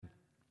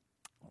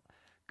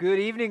Good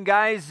evening,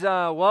 guys.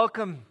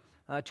 Welcome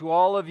to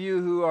all of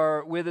you who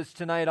are with us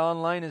tonight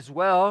online as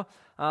well.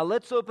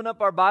 Let's open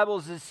up our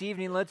Bibles this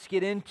evening. Let's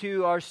get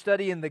into our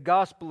study in the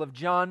Gospel of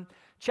John,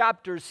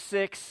 chapter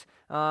 6,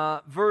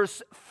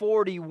 verse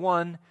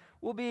 41.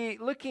 We'll be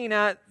looking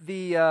at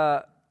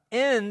the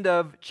end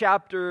of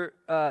chapter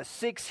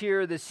 6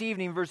 here this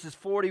evening, verses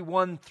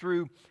 41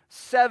 through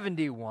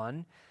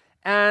 71.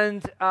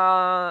 And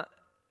I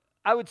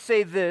would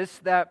say this,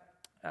 that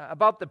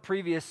about the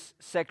previous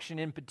section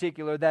in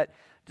particular, that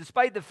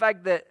despite the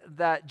fact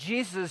that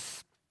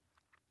Jesus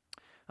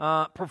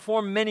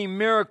performed many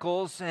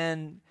miracles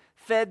and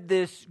fed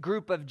this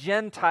group of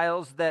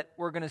Gentiles that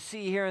we're going to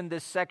see here in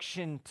this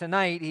section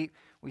tonight,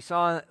 we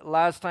saw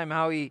last time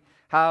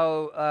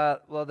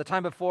the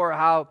time before,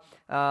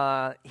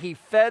 how he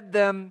fed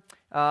them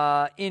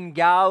in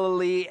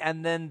Galilee,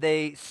 and then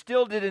they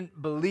still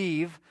didn't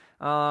believe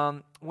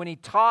when he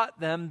taught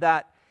them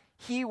that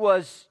he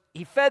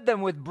fed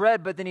them with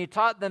bread, but then he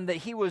taught them that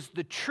he was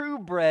the true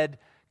bread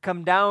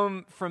come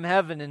down from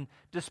heaven. And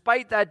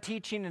despite that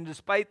teaching and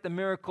despite the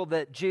miracle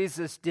that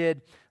Jesus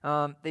did,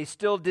 they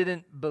still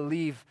didn't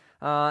believe.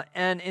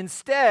 And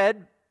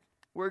instead,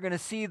 we're going to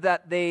see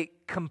that they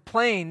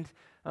complained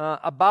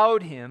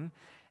about him.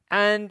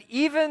 And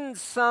even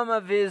some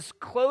of his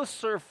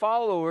closer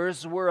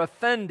followers were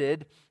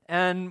offended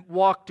and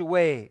walked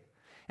away.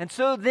 And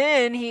so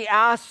then he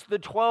asked the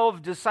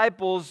 12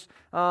 disciples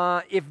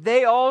if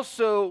they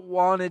also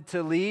wanted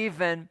to leave,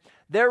 and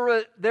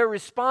their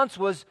response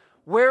was,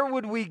 "Where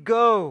would we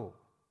go?"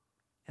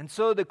 And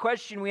so the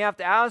question we have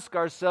to ask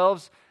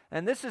ourselves,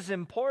 and this is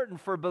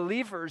important for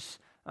believers,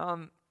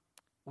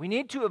 we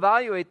need to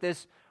evaluate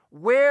this.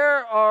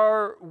 Where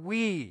are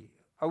we?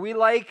 Are we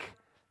like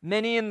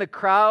many in the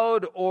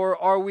crowd,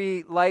 or are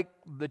we like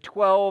the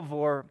 12,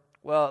 or,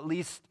 well, at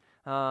least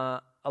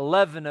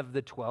 11 of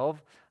the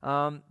 12?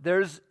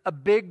 There's a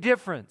big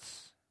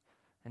difference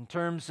in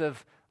terms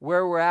of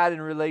where we're at in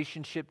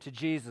relationship to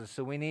Jesus.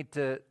 So we need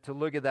to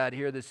look at that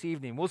here this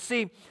evening. We'll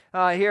see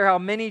here how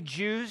many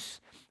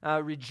Jews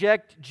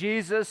reject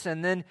Jesus,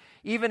 and then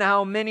even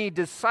how many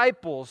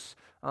disciples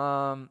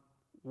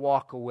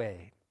walk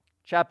away.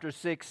 Chapter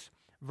 6,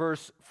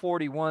 verse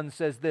 41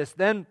 says this: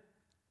 "Then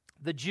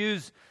the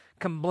Jews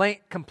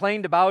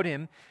complained about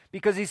him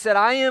because he said,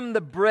 'I am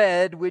the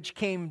bread which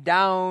came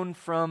down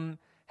from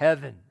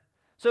heaven.'"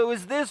 So it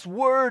was this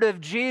word of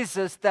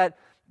Jesus that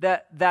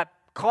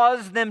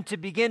caused them to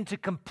begin to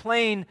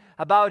complain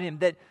about him.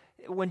 That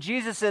when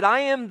Jesus said, "I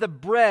am the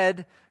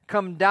bread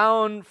come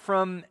down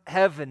from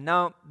heaven."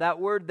 Now, that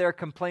word there,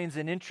 "complain's"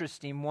 an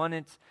interesting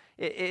one.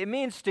 It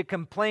means to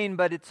complain,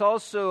 but it's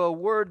also a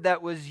word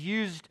that was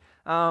used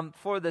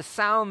for the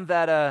sound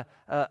that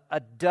a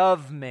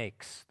dove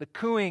makes, the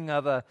cooing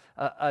of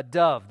a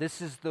dove.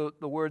 This is the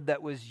word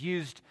that was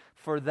used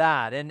for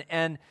that.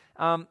 And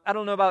I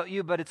don't know about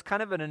you, but it's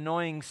kind of an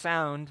annoying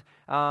sound,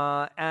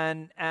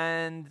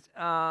 and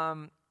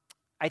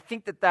I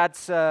think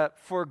that's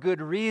for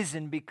good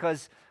reason,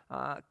 because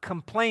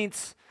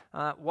complaints,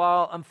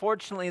 while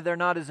unfortunately they're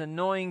not as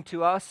annoying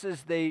to us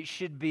as they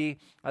should be,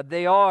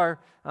 they are,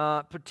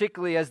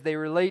 particularly as they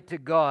relate to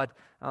God,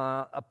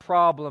 a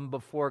problem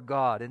before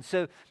God. And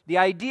so the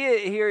idea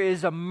here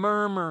is a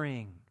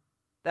murmuring,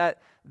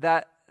 that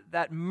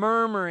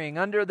murmuring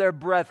under their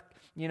breath,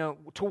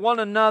 to one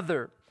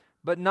another,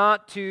 but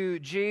not to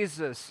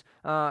Jesus,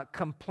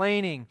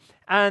 complaining.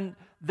 And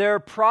their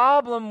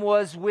problem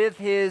was with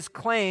his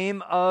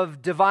claim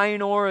of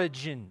divine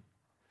origin.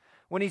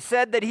 When he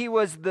said that he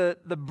was the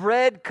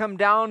bread come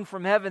down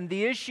from heaven,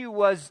 the issue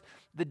was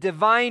the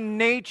divine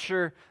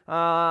nature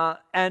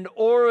and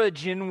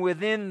origin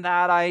within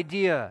that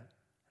idea.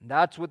 And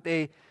that's what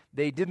they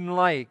didn't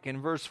like.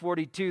 In verse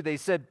 42, they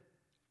said,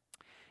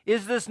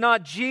 "Is this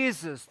not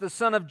Jesus, the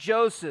son of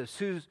Joseph,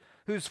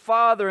 whose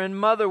father and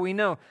mother we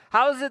know?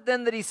 How is it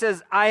then that he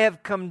says, 'I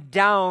have come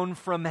down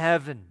from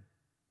heaven'?"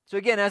 So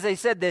again, as I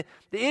said, the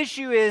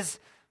issue is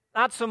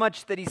not so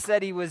much that he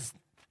said he was,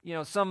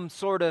 some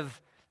sort of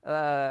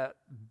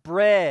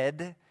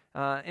bread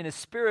in a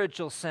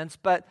spiritual sense,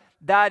 but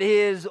that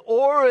his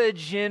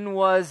origin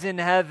was in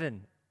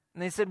heaven.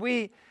 And they said,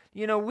 we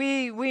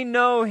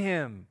know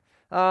him.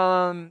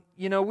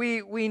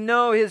 We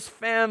know his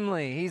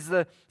family. He's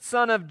the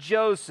son of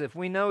Joseph.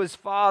 We know his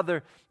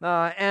father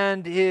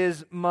and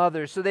his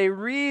mother. So they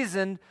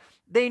reasoned.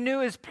 They knew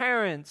his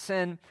parents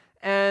and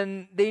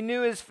they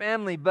knew his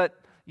family,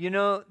 but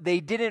they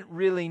didn't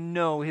really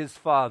know his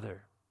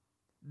father.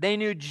 They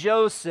knew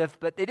Joseph,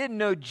 but they didn't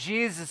know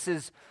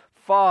Jesus'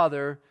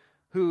 father,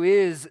 who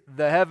is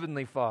the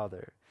heavenly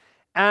Father.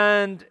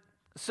 And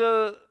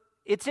so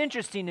it's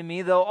interesting to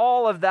me, though,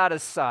 all of that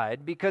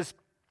aside, because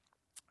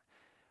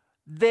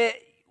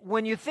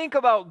when you think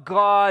about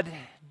God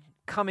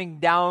coming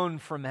down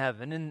from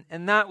heaven,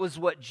 and that was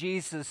what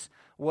Jesus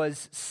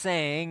was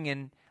saying,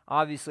 and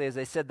obviously, as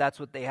I said, that's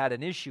what they had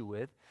an issue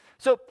with.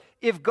 So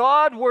if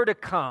God were to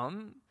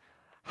come,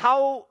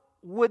 how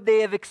would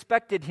they have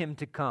expected him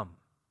to come?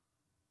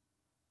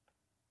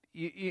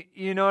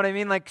 You know what I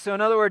mean? So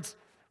in other words,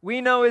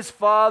 We know his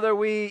father,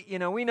 we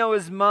know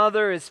his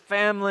mother, his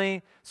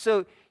family.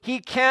 So he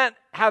can't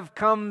have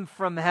come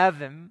from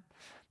heaven,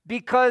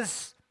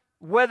 because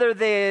whether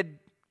they had,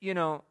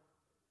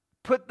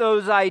 put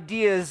those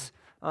ideas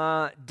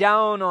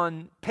down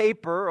on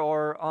paper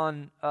or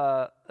on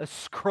a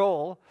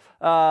scroll,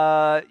 they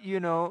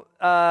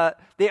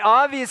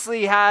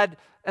obviously had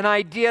an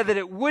idea that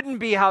it wouldn't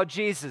be how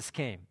Jesus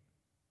came.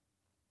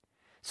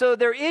 So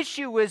their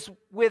issue was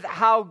with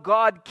how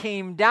God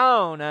came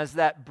down as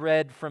that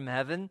bread from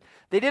heaven.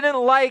 They didn't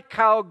like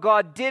how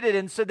God did it,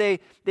 and so they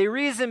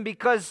reasoned,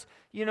 because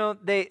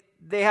they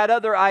had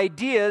other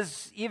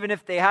ideas, even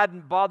if they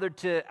hadn't bothered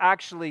to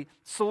actually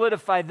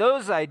solidify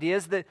those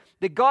ideas,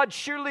 that God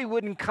surely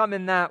wouldn't come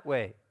in that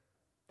way.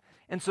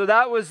 And so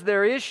that was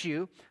their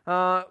issue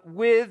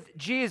with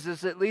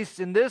Jesus, at least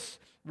in this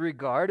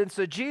regard. And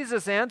so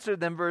Jesus answered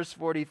them, verse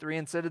 43,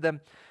 and said to them,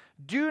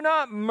 "Do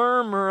not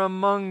murmur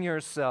among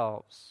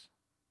yourselves."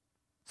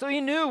 So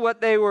he knew what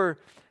they were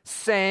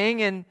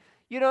saying, and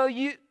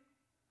a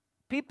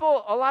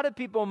lot of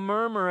people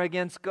murmur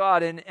against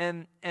God,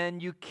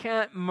 and you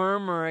can't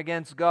murmur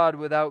against God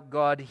without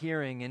God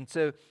hearing. And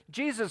so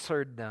Jesus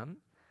heard them,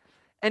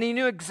 and he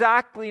knew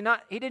exactly,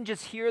 he didn't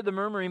just hear the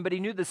murmuring, but he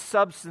knew the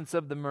substance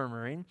of the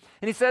murmuring.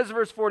 And he says,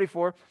 verse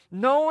 44,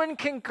 "No one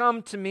can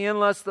come to me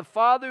unless the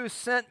Father who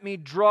sent me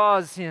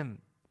draws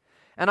him,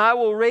 and I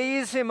will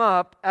raise him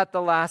up at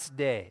the last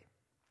day."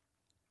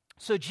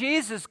 So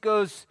Jesus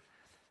goes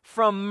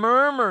from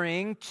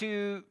murmuring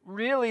to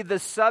really the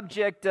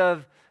subject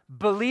of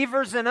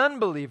believers and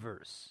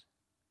unbelievers,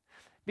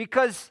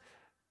 because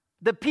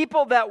the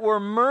people that were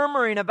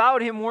murmuring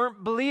about him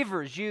weren't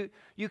believers. You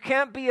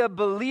can't be a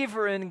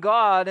believer in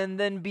God and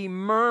then be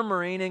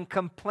murmuring and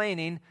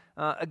complaining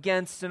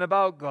against and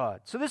about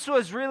God. So this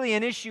was really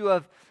an issue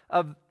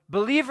of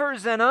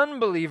believers and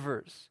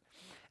unbelievers.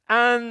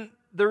 And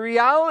the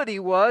reality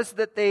was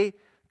that they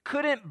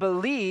couldn't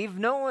believe.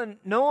 No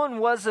one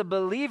was a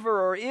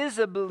believer or is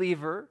a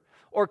believer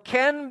or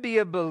can be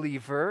a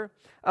believer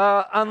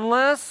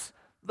unless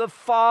the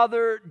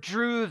Father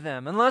drew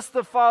them, unless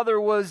the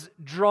Father was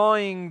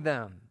drawing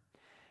them.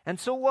 And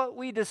so what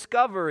we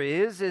discover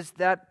is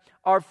that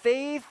our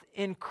faith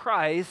in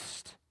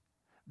Christ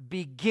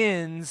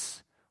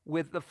begins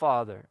with the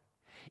Father.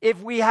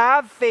 If we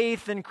have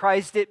faith in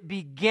Christ, it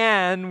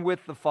began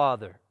with the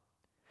Father.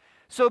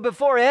 So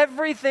before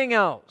everything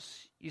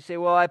else, you say,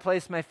 "Well, I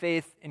placed my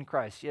faith in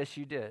Christ." Yes,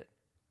 you did.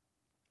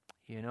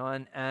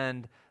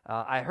 And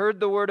I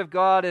heard the word of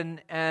God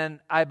and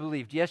I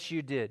believed. Yes,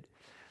 you did.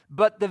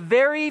 But the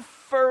very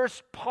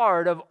first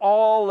part of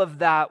all of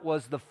that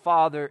was the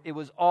Father. It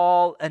was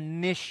all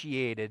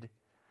initiated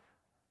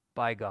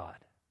by God.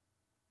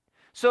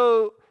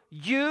 So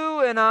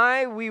you and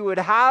I, we would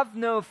have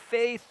no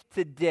faith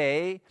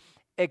today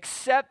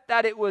except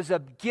that it was a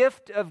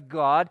gift of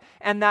God,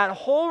 and that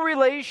whole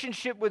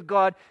relationship with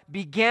God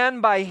began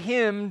by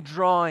Him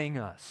drawing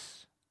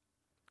us.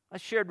 I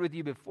shared with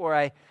you before,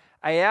 I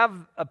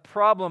have a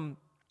problem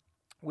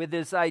with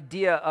this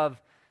idea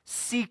of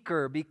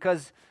seeker,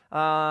 because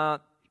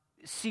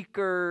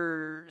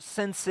seeker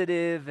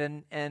sensitive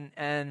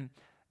and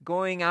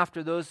going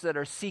after those that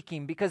are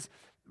seeking, because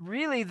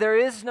really there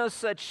is no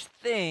such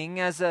thing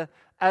as a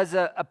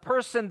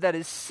person that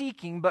is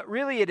seeking, but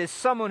really it is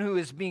someone who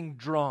is being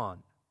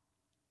drawn.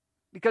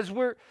 Because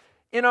we're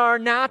in our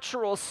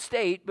natural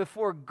state,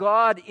 before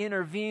God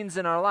intervenes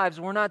in our lives,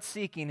 we're not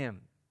seeking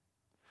Him.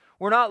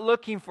 We're not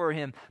looking for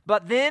Him.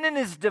 But then in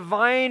His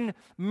divine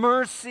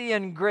mercy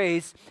and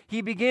grace,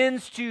 He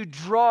begins to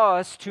draw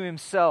us to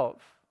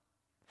Himself.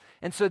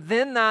 And so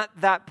then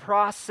that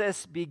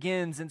process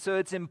begins. And so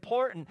it's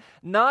important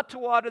not to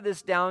water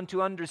this down,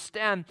 to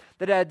understand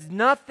that it has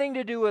nothing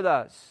to do with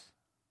us.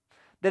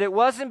 That it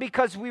wasn't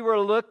because we were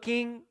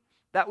looking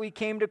that we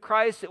came to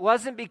Christ. It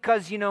wasn't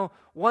because,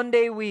 one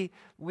day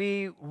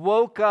we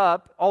woke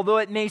up, although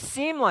it may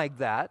seem like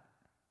that.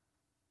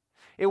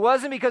 It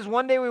wasn't because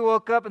one day we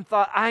woke up and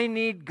thought, I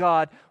need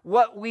God.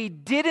 What we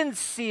didn't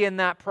see in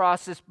that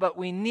process, but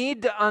we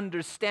need to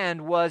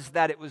understand, was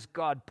that it was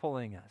God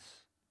pulling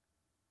us.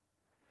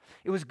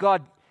 It was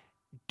God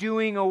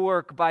doing a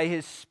work by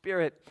His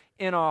Spirit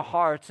in our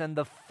hearts, and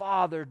the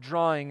Father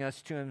drawing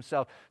us to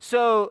Himself.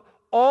 So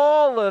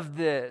all of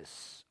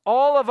this,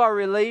 all of our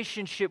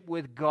relationship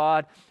with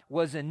God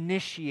was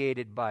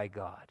initiated by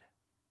God.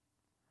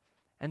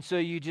 And so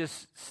you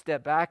just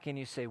step back and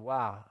you say,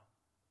 wow.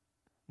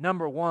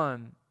 Number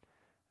one,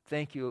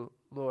 thank you,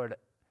 Lord,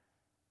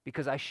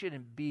 because I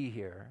shouldn't be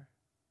here.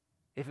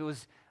 If it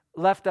was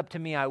left up to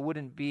me, I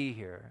wouldn't be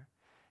here.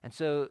 And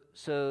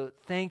so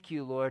thank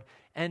you, Lord.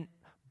 And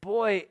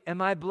boy,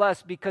 am I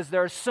blessed, because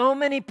there are so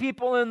many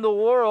people in the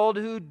world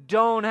who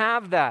don't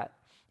have that.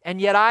 And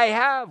yet I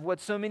have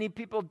what so many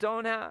people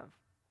don't have.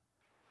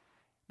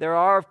 There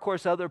are, of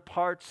course, other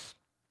parts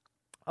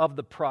of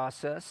the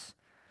process,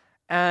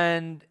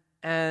 and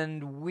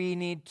we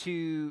need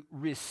to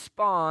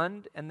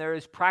respond, and there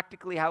is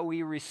practically how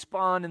we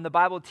respond, and the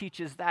Bible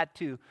teaches that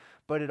too,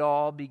 but it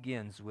all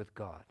begins with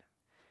God.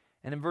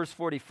 And in verse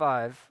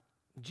 45,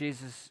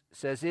 Jesus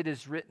says, "It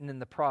is written in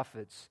the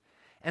prophets,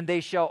 and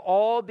they shall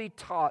all be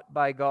taught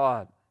by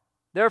God.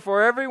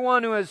 Therefore,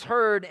 everyone who has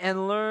heard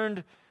and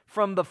learned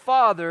from the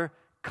Father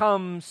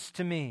comes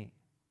to me."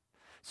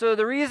 So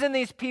the reason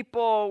these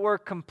people were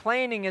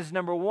complaining is,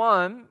 number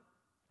one,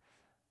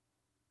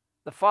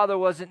 the Father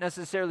wasn't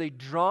necessarily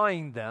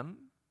drawing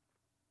them,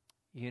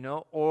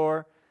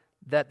 or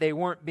that they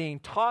weren't being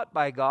taught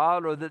by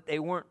God, or that they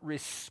weren't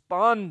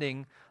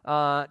responding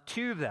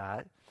to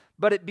that.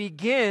 But it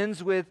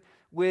begins with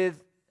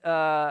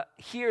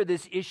here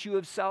this issue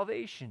of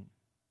salvation.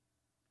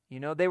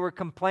 They were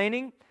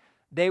complaining,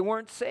 they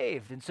weren't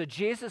saved. And so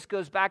Jesus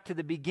goes back to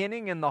the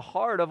beginning and the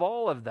heart of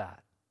all of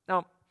that.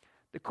 Now,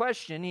 the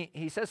question,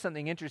 he says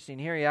something interesting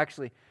here. He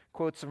actually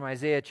quotes from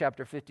Isaiah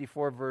chapter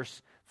 54,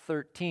 verse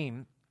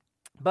 13.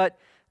 But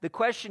the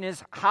question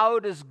is, how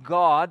does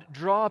God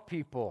draw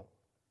people?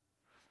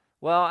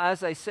 Well,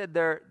 as I said,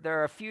 there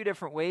are a few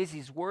different ways.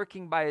 He's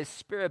working by His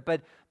Spirit,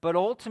 but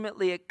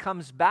ultimately it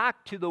comes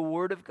back to the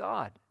Word of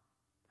God.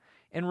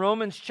 In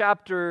Romans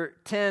chapter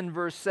 10,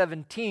 verse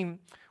 17,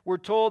 we're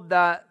told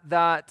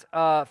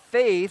that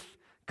faith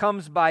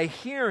comes by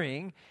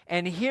hearing,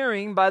 and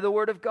hearing by the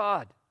Word of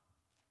God.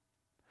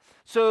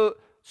 So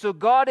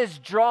God is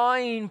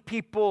drawing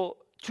people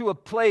to a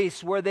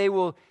place where they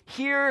will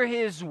hear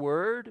His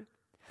Word,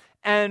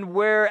 and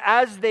where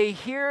as they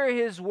hear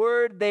His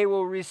Word, they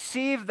will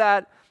receive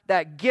that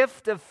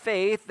gift of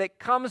faith that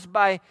comes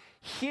by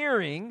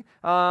hearing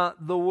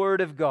the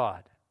Word of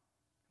God.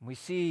 We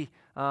see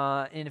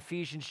in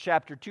Ephesians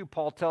chapter 2,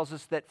 Paul tells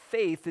us that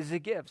faith is a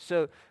gift.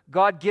 So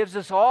God gives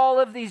us all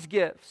of these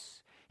gifts.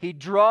 He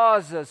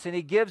draws us and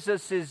He gives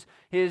us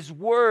His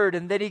Word,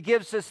 and then He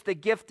gives us the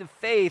gift of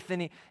faith,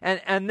 and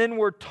then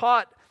we're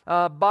taught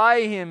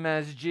by Him,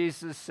 as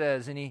Jesus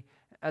says. And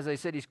as I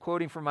said, He's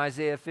quoting from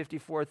Isaiah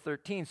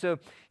 54:13. So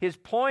his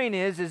point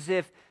is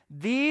if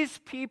these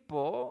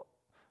people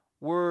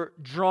were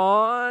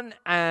drawn,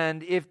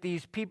 and if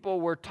these people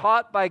were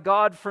taught by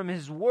God from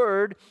His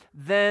Word,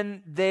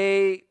 then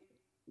they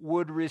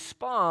would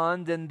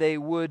respond and they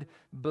would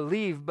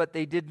believe, but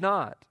they did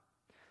not.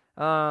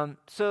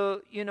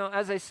 So,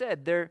 as I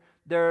said, there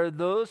are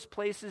those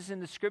places in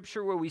the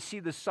Scripture where we see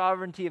the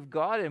sovereignty of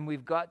God, and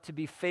we've got to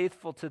be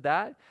faithful to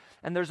that.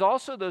 And there's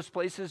also those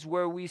places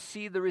where we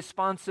see the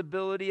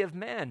responsibility of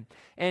man.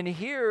 And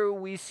here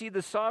we see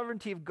the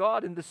sovereignty of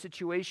God in the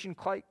situation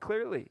quite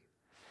clearly.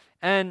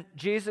 And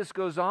Jesus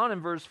goes on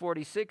in verse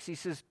 46, he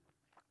says,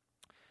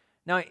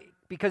 now,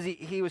 because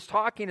he was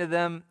talking to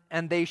them,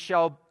 and they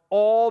shall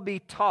all be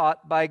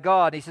taught by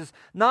God. He says,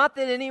 not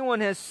that anyone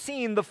has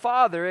seen the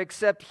Father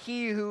except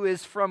he who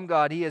is from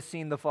God. He has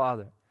seen the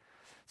Father.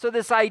 So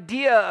this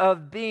idea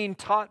of being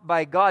taught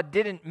by God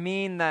didn't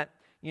mean that,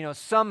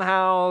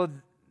 somehow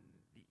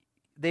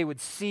they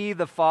would see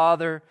the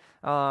Father.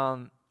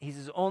 He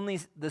says only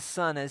the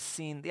Son has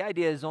seen, the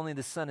idea is only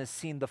the Son has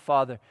seen the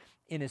Father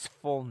in His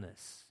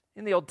fullness.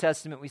 In the Old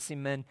Testament, we see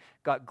men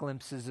got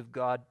glimpses of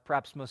God,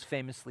 perhaps most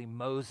famously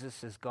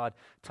Moses, as God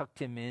tucked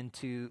him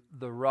into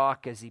the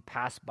rock as he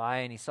passed by,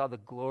 and he saw the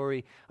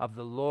glory of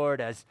the Lord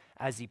as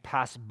he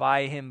passed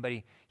by him, but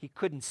he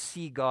couldn't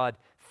see God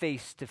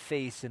face to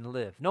face and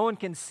live. No one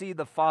can see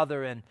the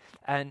Father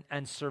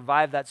and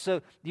survive that.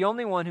 So the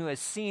only one who has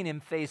seen Him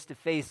face to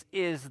face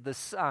is the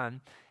Son,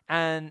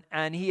 and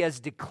He has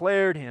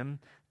declared Him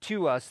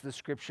to us, the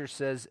Scripture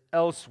says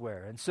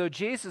elsewhere. And so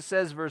Jesus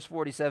says, verse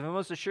 47,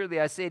 most assuredly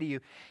I say to you,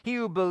 he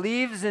who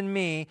believes in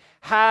me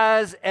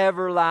has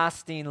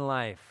everlasting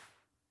life.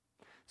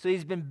 So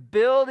He's been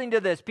building to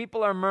this.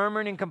 People are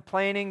murmuring and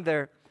complaining.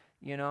 They're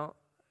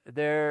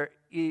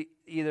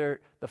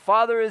either the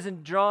Father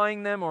isn't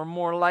drawing them, or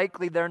more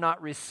likely they're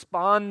not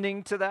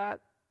responding to that.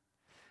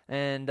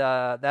 And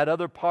that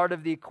other part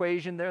of the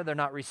equation there, they're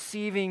not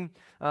receiving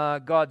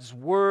God's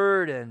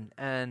Word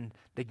and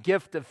the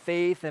gift of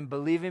faith and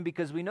believing,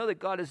 because we know that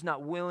God is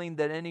not willing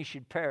that any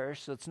should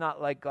perish. So it's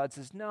not like God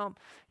says,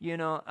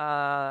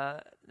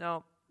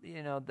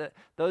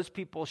 those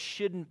people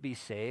shouldn't be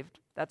saved.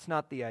 That's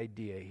not the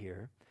idea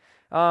here.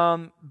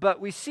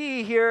 But we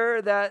see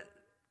here that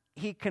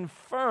He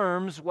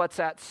confirms what's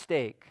at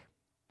stake.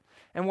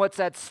 And what's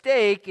at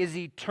stake is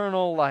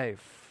eternal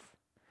life.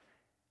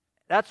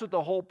 That's what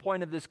the whole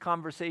point of this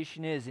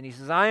conversation is. And He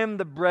says, I am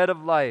the bread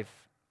of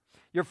life.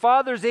 Your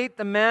fathers ate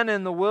the manna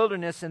in the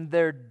wilderness, and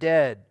they're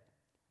dead.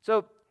 So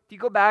if you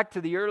go back to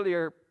the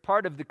earlier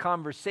part of the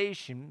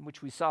conversation,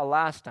 which we saw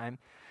last time,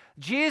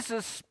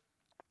 Jesus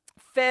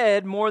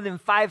fed more than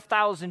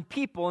 5,000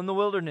 people in the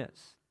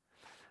wilderness.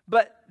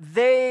 But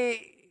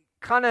they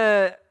kind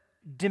of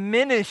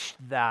diminished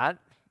that,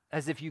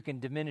 as if you can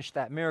diminish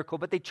that miracle,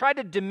 but they tried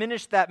to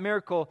diminish that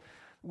miracle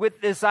with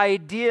this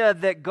idea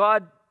that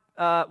God,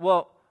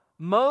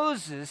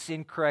 Moses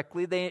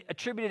incorrectly, they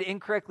attributed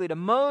incorrectly to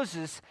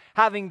Moses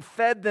having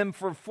fed them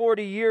for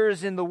 40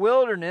 years in the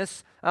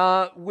wilderness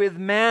with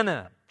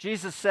manna.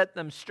 Jesus set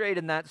them straight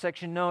in that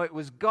section. No, it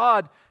was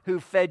God who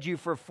fed you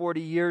for 40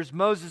 years.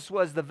 Moses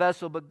was the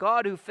vessel, but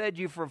God who fed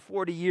you for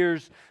 40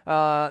 years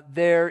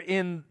there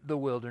in the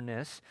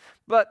wilderness.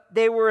 But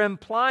they were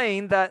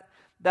implying that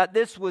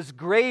this was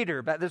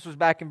greater. But this was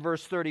back in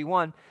verse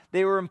 31.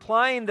 They were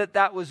implying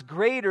that was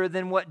greater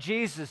than what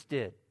Jesus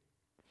did.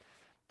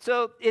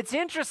 So it's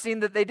interesting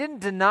that they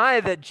didn't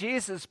deny that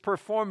Jesus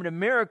performed a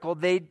miracle.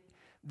 They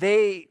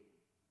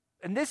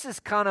and this is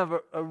kind of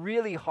a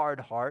really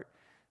hard heart,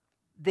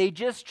 they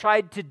just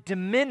tried to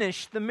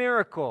diminish the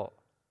miracle.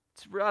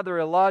 It's rather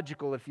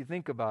illogical if you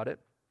think about it.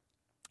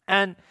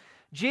 And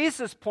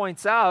Jesus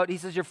points out, he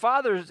says, your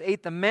fathers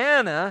ate the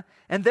manna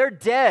and they're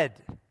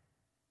dead.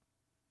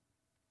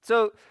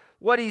 So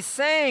what he's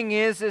saying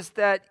is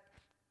that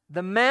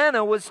the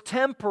manna was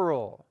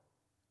temporal.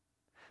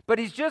 But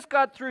he's just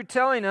got through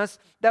telling us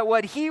that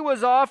what he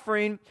was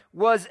offering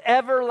was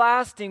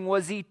everlasting,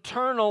 was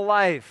eternal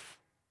life.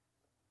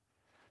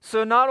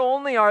 So not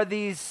only are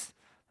these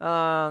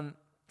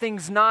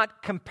things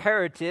not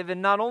comparative,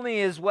 and not only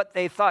is what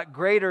they thought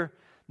greater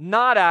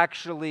not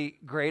actually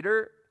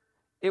greater,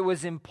 it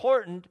was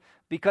important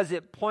because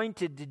it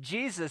pointed to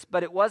Jesus,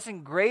 but it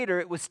wasn't greater,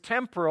 it was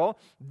temporal.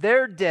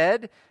 They're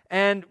dead,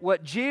 and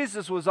what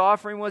Jesus was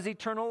offering was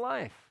eternal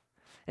life.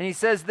 And he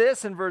says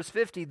this in verse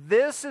 50,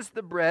 this is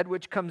the bread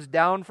which comes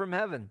down from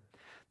heaven,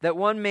 that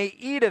one may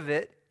eat of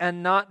it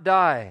and not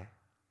die.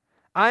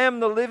 I am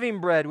the living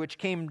bread which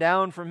came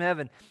down from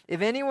heaven. If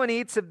anyone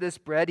eats of this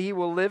bread, he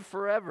will live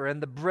forever.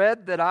 And the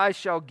bread that I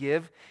shall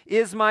give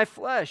is my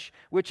flesh,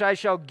 which I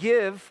shall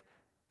give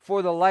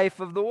for the life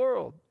of the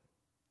world.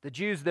 The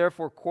Jews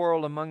therefore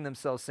quarreled among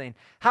themselves, saying,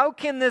 how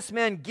can this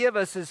man give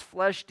us his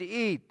flesh to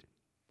eat?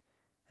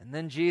 And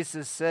then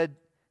Jesus said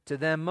to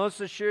them,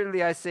 most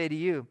assuredly I say to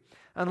you,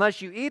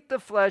 unless you eat the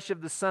flesh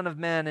of the Son of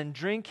Man and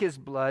drink his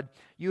blood,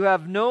 you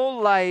have no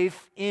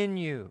life in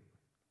you.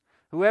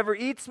 Whoever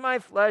eats my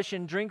flesh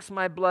and drinks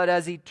my blood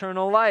has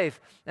eternal life,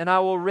 and I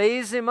will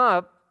raise him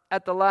up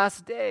at the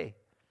last day.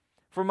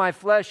 For my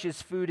flesh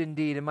is food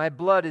indeed, and my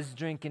blood is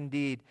drink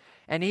indeed.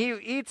 And he who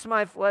eats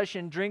my flesh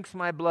and drinks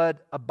my blood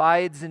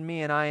abides in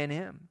me, and I in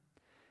him.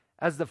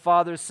 As the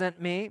Father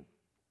sent me,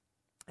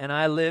 and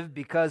I live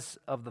because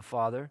of the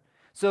Father,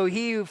 so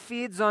he who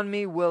feeds on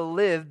me will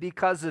live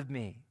because of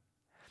me.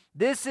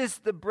 This is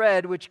the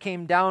bread which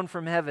came down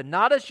from heaven,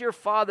 not as your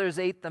fathers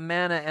ate the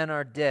manna and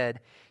are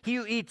dead. He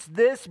who eats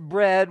this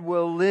bread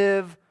will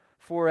live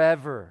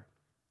forever.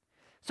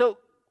 So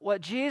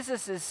what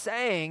Jesus is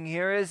saying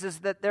here is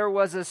that there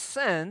was a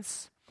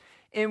sense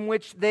in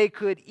which they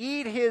could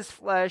eat his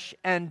flesh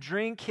and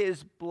drink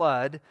his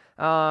blood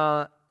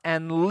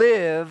and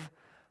live,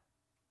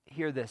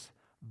 hear this,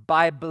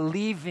 by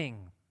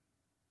believing.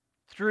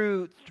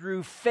 Through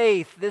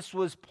faith. This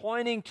was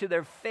pointing to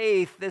their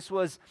faith. This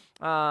was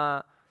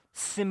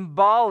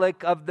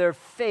symbolic of their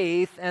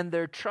faith and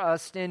their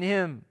trust in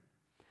him.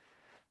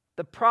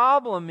 The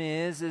problem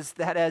is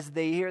that as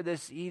they hear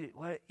this,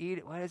 what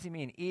does he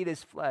mean? Eat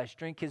his flesh,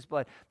 drink his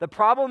blood. The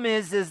problem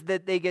is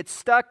that they get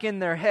stuck in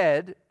their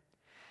head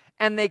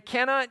and they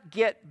cannot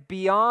get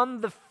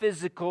beyond the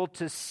physical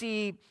to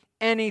see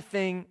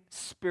anything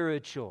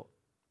spiritual.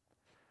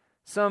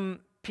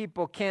 Some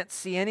people can't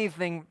see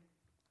anything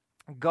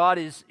God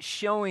is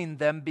showing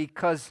them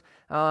because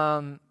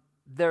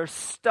they're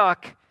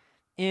stuck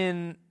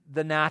in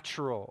the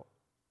natural.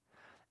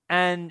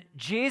 And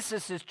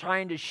Jesus is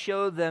trying to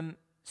show them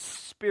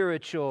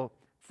spiritual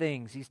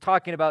things. He's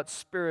talking about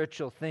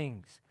spiritual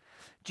things.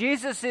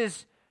 Jesus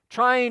is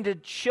trying to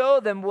show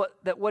them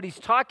that what he's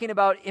talking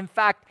about, in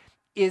fact,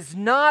 is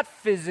not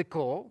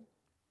physical.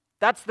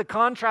 That's the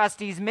contrast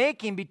he's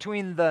making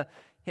between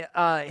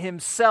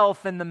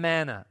himself and the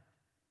manna.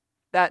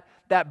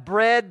 That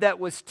bread that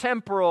was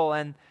temporal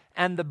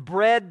and the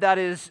bread that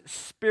is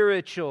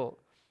spiritual.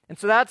 And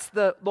so that's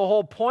the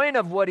whole point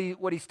of what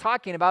he's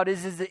talking about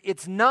is that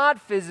it's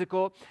not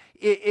physical,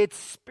 it's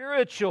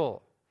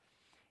spiritual.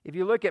 If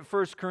you look at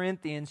 1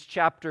 Corinthians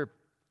chapter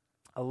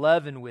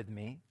 11 with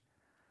me,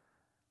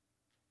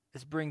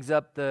 this brings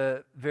up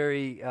the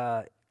very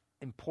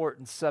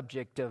important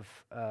subject of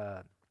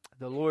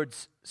the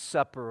Lord's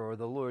Supper or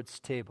the Lord's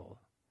table.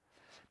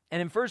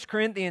 And in 1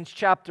 Corinthians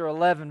chapter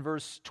 11,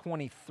 verse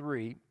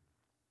 23,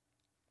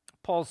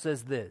 Paul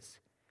says this,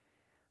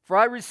 for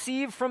I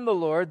received from the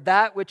Lord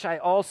that which I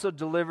also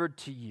delivered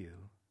to you,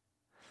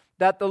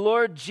 that the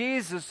Lord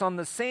Jesus, on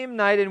the same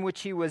night in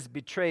which he was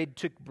betrayed,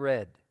 took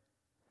bread.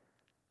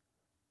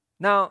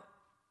 Now,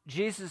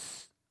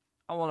 Jesus,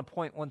 I want to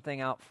point one thing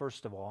out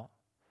first of all.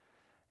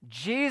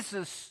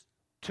 Jesus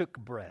took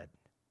bread.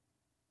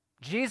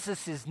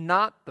 Jesus is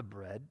not the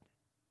bread.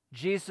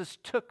 Jesus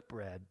took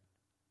bread.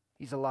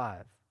 He's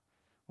alive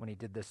when he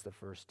did this the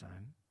first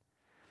time.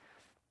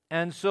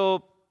 And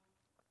so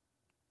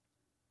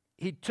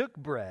he took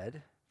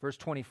bread, verse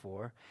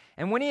 24,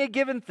 and when he had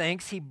given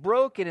thanks, he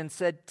broke it and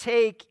said,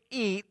 take,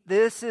 eat,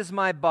 this is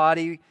my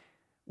body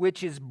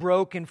which is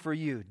broken for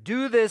you.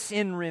 Do this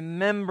in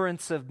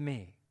remembrance of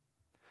me.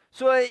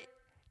 So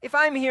if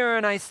I'm here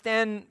and I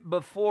stand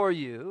before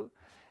you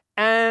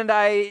and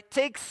I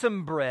take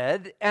some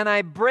bread and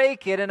I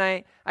break it and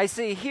I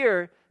say,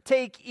 here,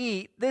 take,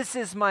 eat, this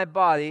is my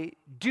body,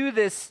 do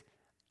this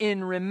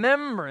in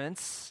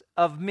remembrance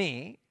of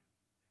me.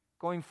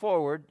 Going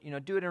forward,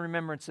 do it in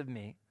remembrance of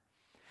me.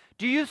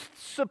 Do you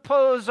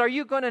suppose, are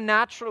you going to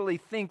naturally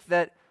think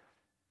that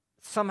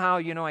somehow,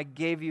 I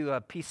gave you a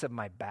piece of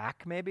my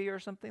back maybe or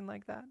something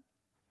like that?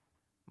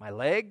 My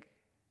leg?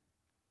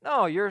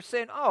 No, you're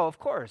saying, oh, of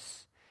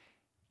course.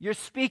 You're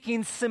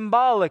speaking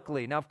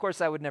symbolically. Now, of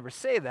course, I would never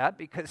say that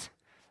because,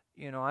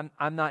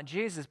 I'm not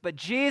Jesus. But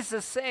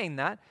Jesus saying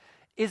that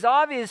is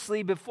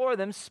obviously before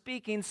them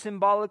speaking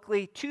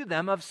symbolically to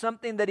them of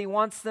something that he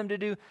wants them to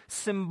do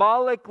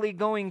symbolically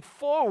going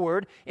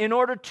forward in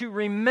order to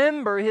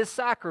remember his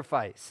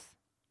sacrifice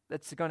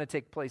that's going to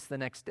take place the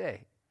next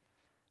day.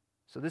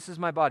 So this is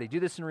my body. Do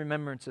this in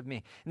remembrance of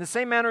me. In the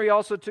same manner, he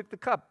also took the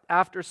cup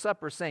after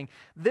supper, saying,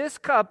 this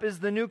cup is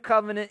the new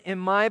covenant in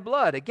my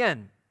blood.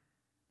 Again,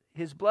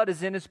 his blood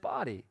is in his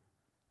body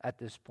at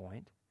this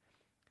point.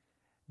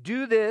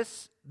 Do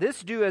this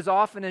do as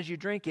often as you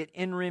drink it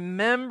in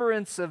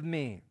remembrance of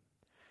me.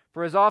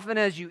 For as often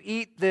as you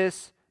eat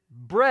this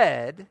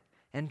bread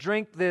and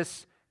drink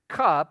this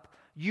cup,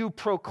 you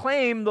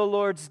proclaim the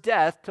Lord's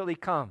death till he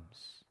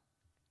comes.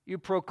 You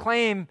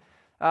proclaim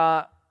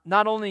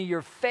not only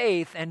your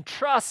faith and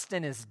trust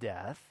in his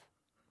death,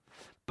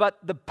 but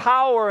the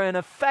power and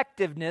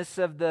effectiveness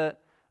of the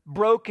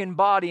broken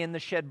body and the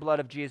shed blood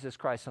of Jesus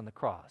Christ on the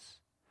cross.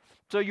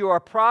 So you are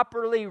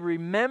properly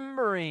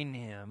remembering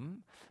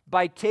him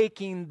by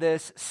taking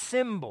this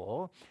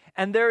symbol,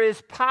 and there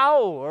is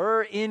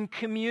power in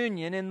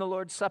communion in the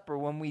Lord's Supper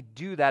when we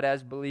do that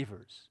as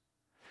believers.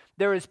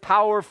 There is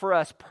power for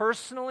us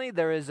personally.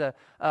 There is a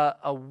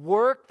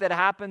work that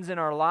happens in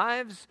our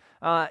lives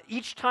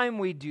each time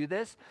we do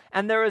this,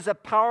 and there is a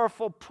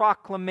powerful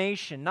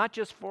proclamation, not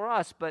just for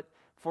us, but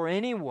for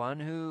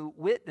anyone who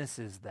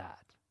witnesses that.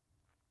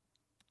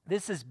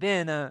 This has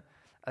been a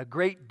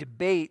great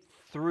debate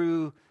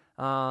through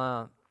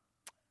the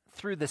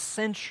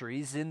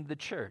centuries in the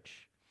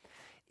church.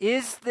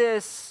 Is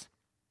the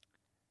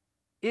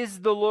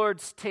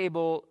Lord's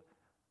table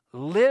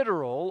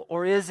literal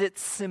or is it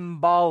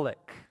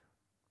symbolic?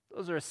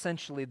 Those are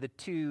essentially the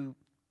two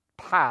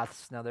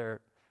paths. Now, there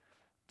are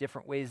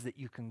different ways that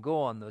you can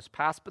go on those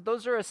paths, but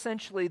those are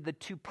essentially the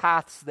two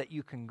paths that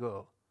you can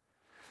go.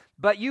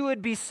 But you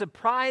would be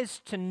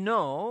surprised to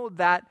know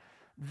that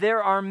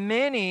there are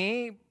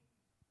many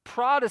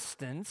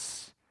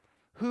Protestants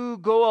who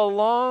go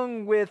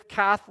along with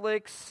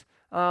Catholics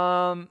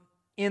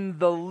in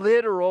the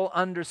literal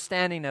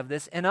understanding of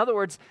this. In other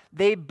words,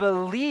 they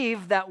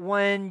believe that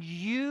when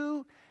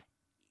you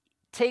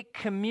take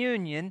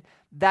communion,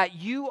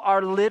 that you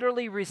are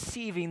literally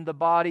receiving the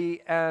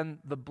body and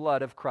the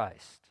blood of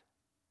Christ.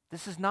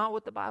 This is not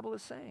what the Bible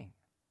is saying.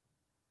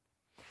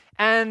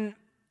 And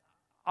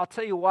I'll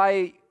tell you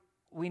why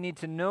we need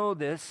to know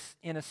this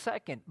in a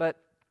second. But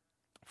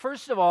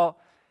first of all,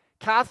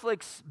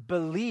 Catholics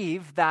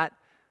believe that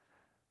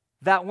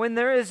when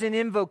there is an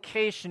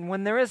invocation,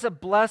 when there is a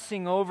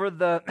blessing over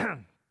the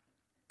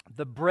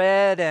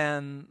bread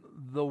and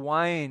the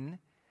wine,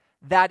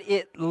 that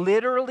it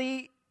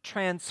literally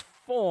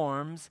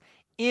transforms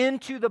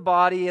into the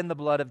body and the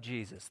blood of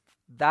Jesus.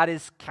 That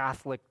is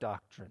Catholic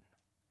doctrine.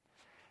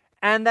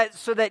 And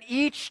so that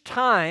each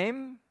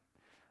time,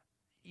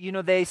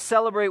 they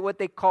celebrate what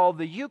they call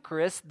the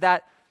Eucharist,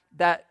 that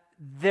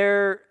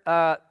there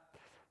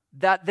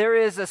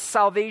is a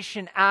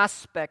salvation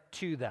aspect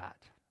to that.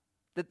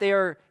 That they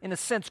are, in a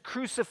sense,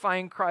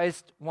 crucifying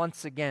Christ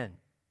once again.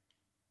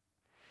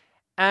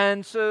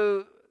 And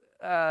so,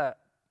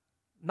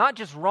 not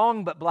just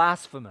wrong, but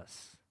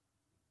blasphemous.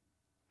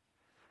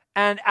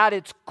 And at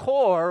its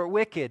core,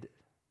 wicked.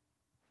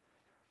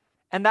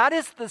 And that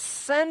is the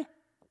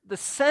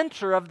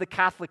center of the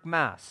Catholic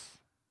Mass.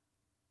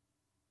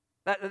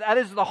 That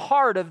is the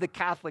heart of the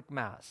Catholic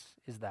Mass,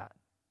 is that.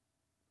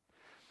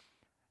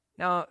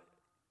 Now,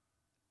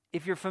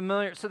 if you're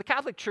familiar, so the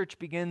Catholic Church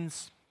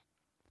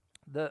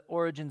the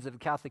origins of the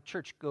Catholic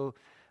Church go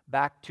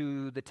back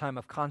to the time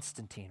of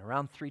Constantine,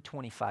 around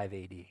 325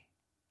 AD.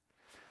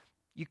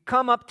 You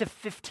come up to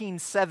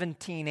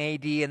 1517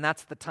 AD, and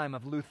that's the time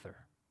of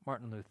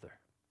Martin Luther.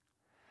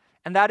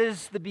 And that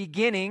is the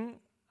beginning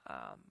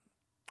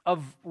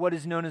of what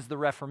is known as the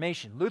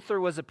Reformation.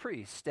 Luther was a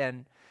priest,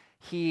 and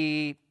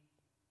I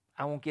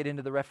won't get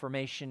into the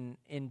Reformation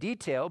in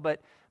detail, but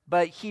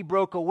he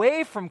broke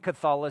away from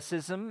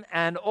Catholicism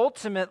and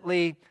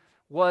ultimately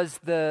was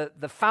the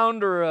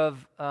founder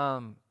of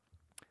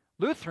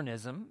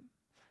Lutheranism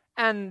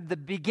and the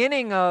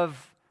beginning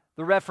of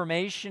the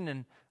Reformation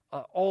and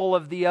all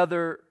of the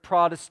other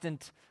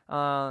Protestant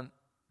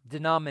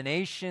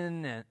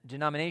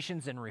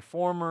denominations and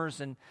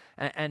reformers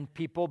and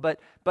people. But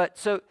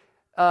so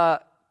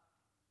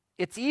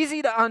it's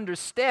easy to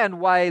understand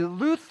why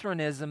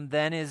Lutheranism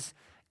then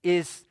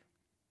is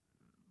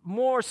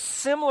more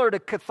similar to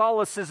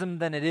Catholicism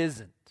than it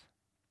isn't,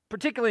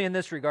 particularly in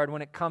this regard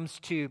when it comes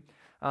to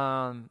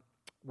the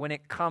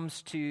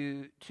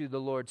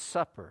Lord's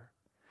Supper.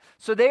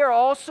 So they are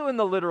also in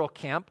the literal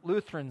camp,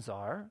 Lutherans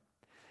are.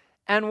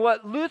 And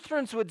what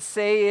Lutherans would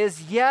say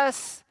is,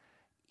 yes,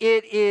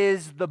 it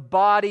is the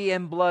body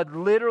and blood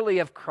literally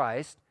of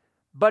Christ,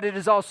 but it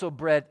is also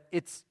bread.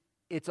 It's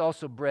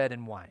also bread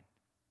and wine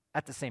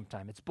at the same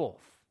time. It's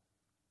both.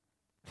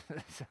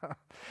 So,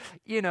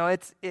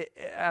 is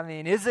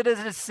it a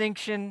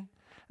distinction?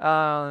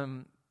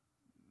 I'll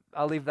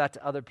leave that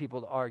to other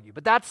people to argue.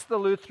 But that's the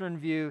Lutheran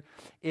view.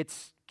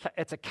 It's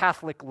a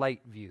Catholic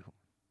light view.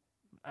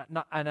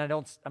 I'm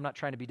not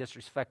trying to be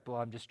disrespectful.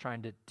 I'm just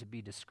trying to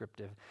be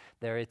descriptive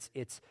there.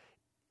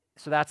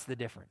 So that's the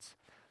difference.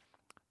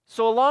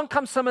 So along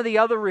come some of the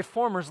other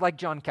reformers like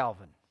John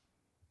Calvin.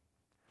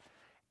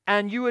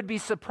 And you would be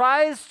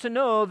surprised to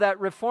know that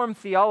Reformed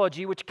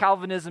theology, which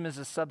Calvinism is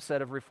a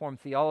subset of Reformed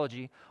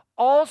theology,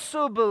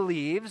 also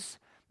believes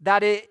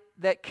that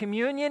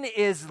communion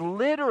is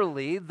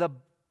literally the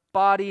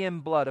body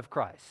and blood of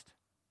Christ.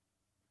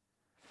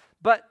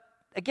 But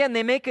again,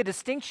 they make a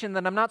distinction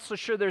that I'm not so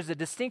sure there's a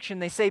distinction.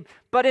 They say,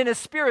 but in a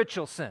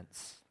spiritual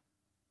sense.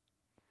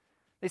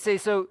 They say,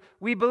 so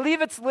we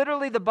believe it's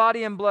literally the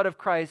body and blood of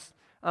Christ,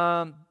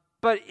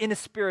 but in a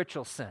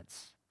spiritual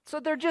sense. So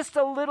they're just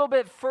a little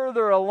bit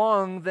further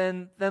along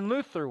than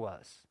Luther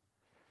was.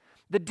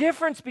 The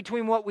difference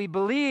between what we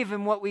believe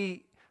and what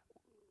we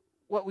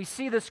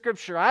see the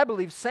Scripture, I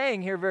believe,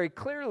 saying here very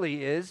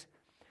clearly is,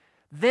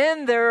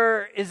 then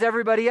there is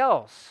everybody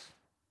else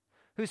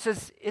who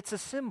says, it's a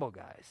symbol,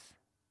 guys.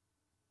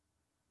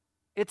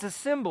 It's a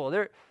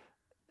symbol.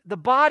 The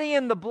body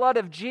and the blood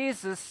of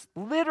Jesus,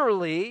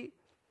 literally,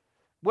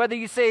 whether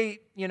you say,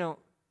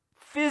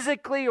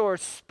 physically or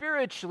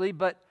spiritually,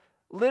 but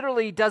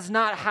literally does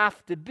not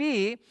have to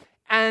be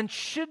and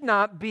should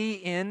not be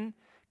in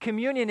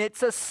communion.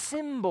 It's a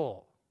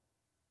symbol.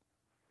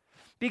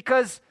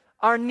 Because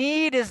our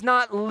need is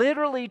not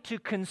literally to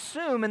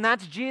consume, and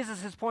that's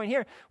Jesus' point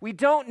here. We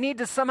don't need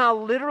to somehow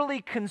literally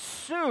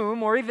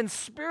consume or even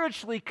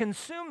spiritually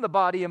consume the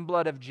body and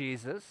blood of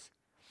Jesus.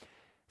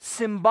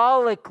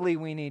 Symbolically,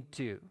 we need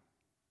to.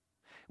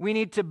 We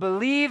need to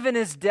believe in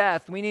his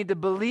death. We need to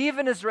believe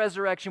in his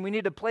resurrection. We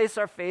need to place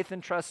our faith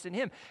and trust in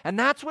him. And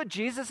that's what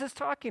Jesus is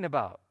talking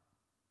about.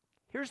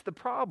 Here's the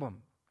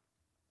problem.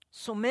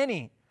 So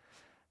many,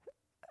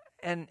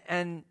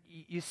 and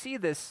you see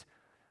this,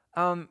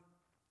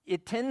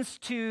 it tends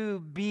to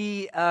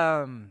be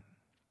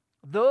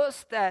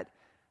those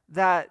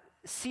that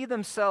see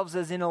themselves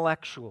as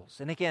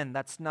intellectuals. And again,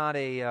 that's not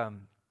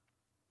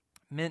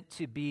meant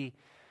to be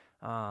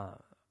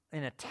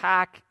an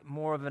attack,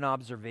 more of an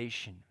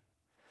observation.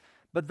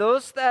 But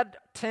those that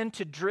tend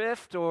to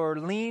drift or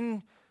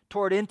lean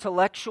toward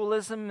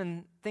intellectualism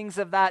and things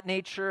of that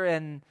nature,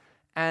 and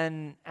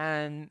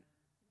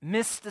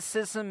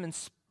mysticism,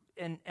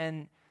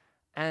 and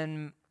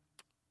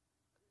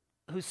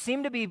who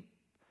seem to be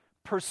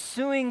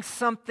pursuing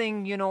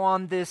something,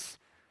 on this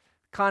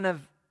kind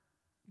of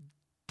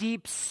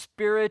deep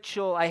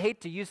spiritual, I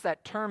hate to use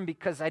that term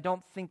because I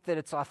don't think that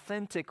it's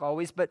authentic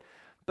always, but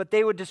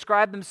they would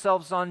describe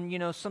themselves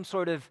on, some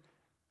sort of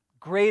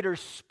greater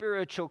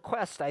spiritual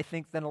quest, I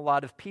think, than a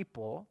lot of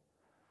people,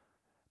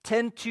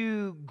 tend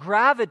to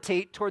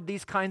gravitate toward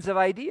these kinds of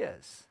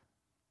ideas.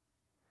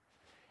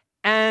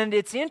 And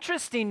it's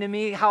interesting to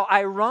me how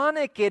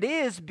ironic it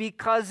is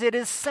because it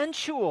is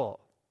sensual.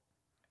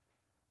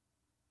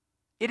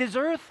 It is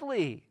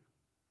earthly.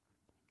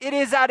 It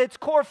is at its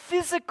core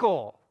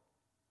physical.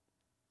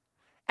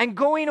 And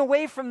going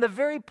away from the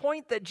very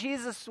point that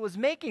Jesus was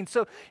making.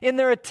 So in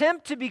their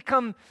attempt to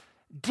become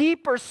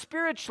deeper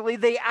spiritually,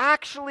 they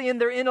actually, in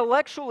their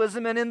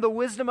intellectualism and in the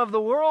wisdom of the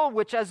world,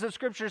 which as the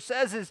Scripture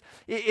says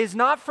is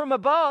not from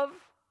above,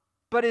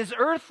 but is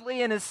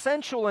earthly and is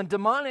sensual and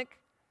demonic,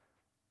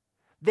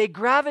 they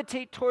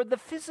gravitate toward the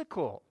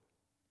physical.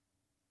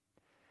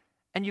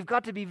 And you've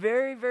got to be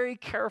very, very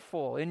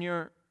careful in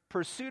your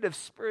pursuit of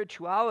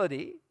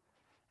spirituality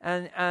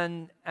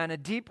and a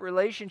deep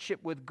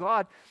relationship with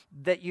God,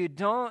 that you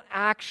don't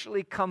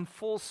actually come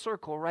full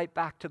circle right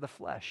back to the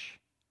flesh.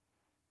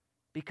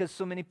 Because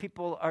so many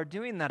people are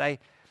doing that.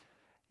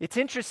 It's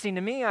interesting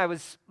to me, I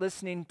was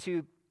listening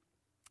to,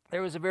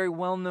 there was a very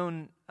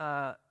well-known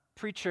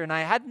preacher, and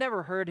I had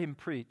never heard him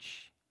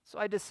preach. So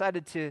I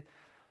decided to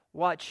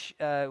watch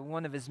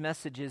one of his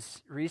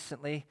messages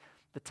recently.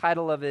 The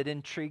title of it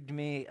intrigued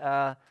me,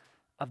 of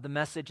the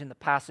message and the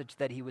passage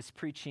that he was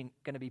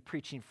going to be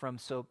preaching from.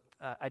 So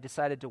I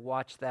decided to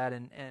watch that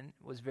and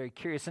was very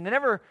curious. And I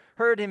never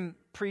heard him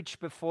preach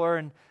before,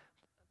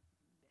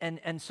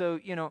 and so,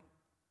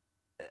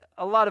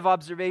 a lot of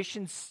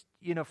observations,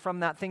 from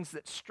that, things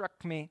that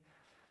struck me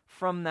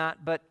from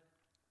that. But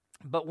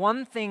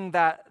one thing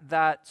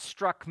that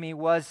struck me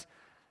was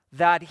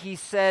that he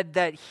said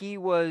that he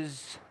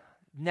was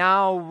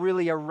now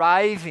really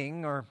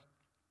arriving, or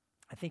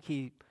I think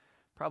he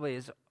probably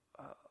has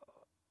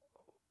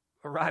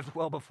arrived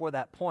well before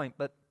that point,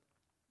 but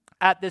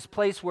at this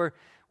place where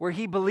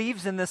he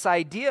believes in this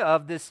idea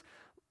of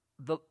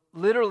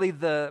literally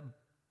the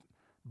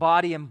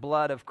body and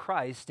blood of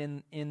Christ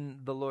in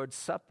the Lord's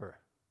Supper.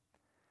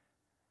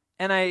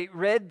 And I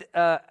read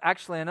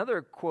actually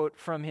another quote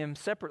from him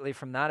separately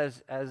from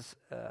that, as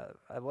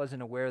I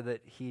wasn't aware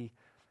that he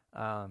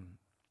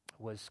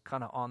was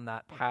kind of on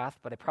that path,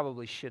 but I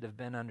probably should have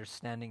been,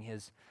 understanding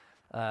his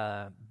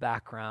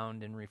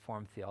background in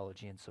Reformed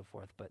theology and so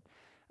forth.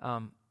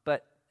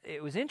 But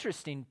it was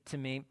interesting to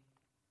me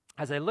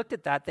as I looked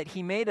at that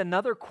he made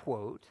another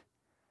quote,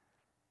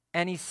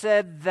 and he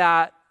said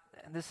that,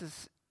 this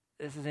is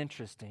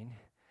interesting,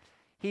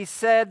 he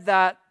said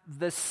that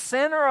the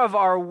center of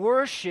our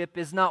worship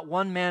is not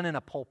one man in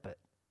a pulpit,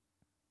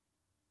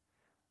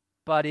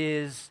 but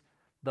is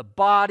the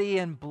body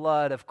and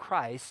blood of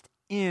Christ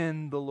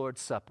in the Lord's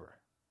Supper.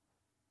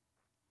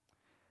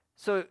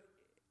 So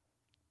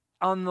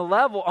on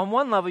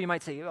one level you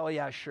might say, oh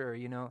yeah, sure,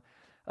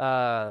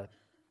 but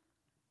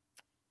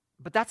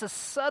that's a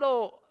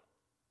subtle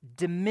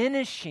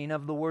diminishing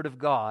of the Word of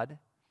God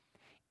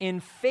in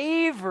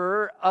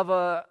favor of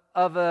a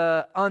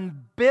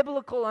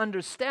unbiblical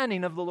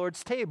understanding of the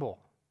Lord's table.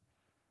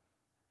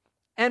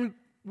 And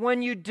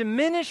when you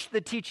diminish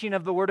the teaching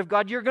of the Word of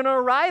God, you're going to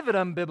arrive at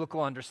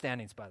unbiblical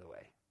understandings, by the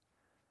way.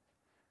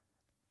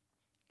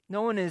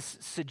 No one is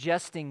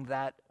suggesting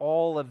that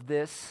all of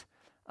this,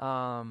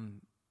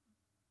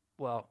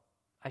 well,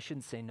 I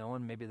shouldn't say no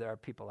one, maybe there are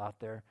people out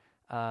there.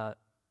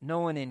 No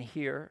one in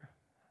here,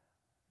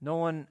 no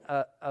one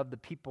of the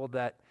people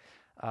that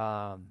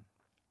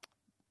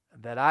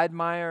I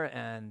admire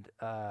and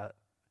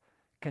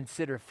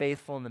consider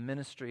faithful in the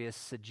ministry is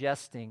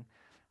suggesting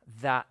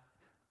that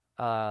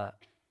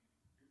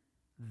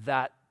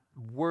that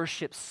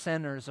worship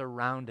centers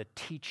around a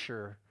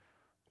teacher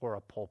or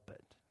a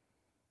pulpit.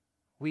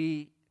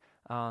 We,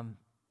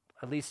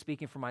 at least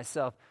speaking for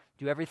myself,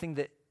 do everything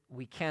that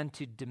we can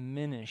to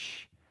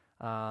diminish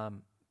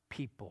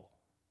people.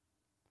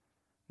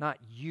 Not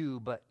you,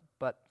 but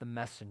the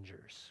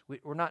messengers.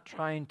 We're not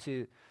trying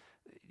to,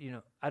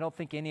 I don't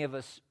think any of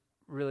us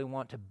really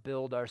want to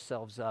build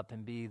ourselves up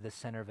and be the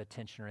center of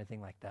attention or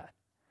anything like that.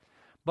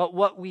 But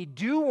what we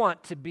do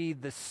want to be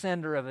the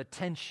center of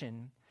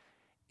attention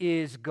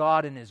is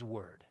God and His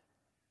Word.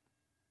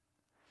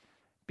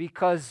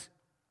 Because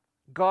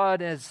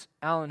God, as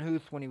Alan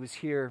Huth, when he was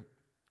here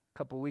a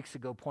couple of weeks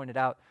ago, pointed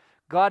out,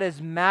 God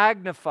has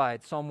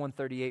magnified, Psalm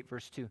 138,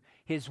 verse 2,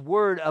 His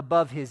Word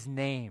above His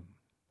name.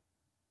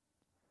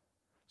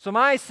 So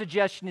my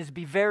suggestion is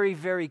be very,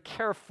 very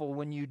careful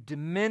when you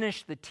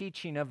diminish the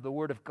teaching of the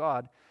Word of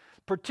God,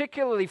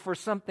 particularly for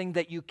something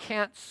that you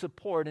can't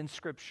support in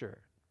Scripture.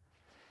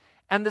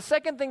 And the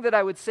second thing that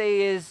I would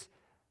say is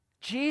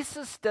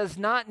Jesus does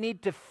not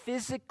need to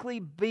physically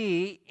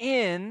be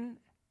in,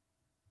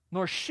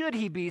 nor should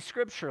He be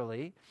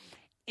scripturally,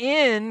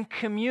 in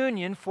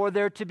communion for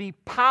there to be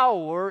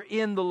power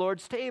in the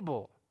Lord's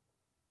table.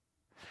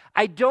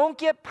 I don't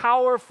get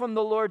power from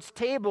the Lord's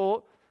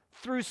table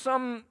through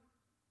some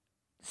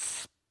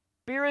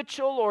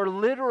spiritual or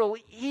literal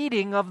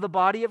eating of the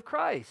body of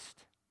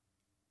Christ.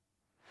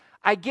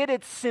 I get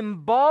it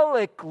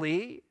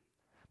symbolically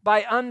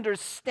by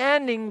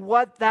understanding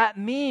what that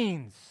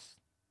means,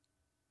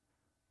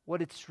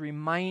 what it's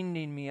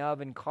reminding me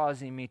of and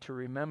causing me to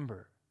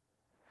remember,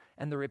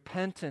 and the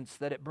repentance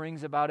that it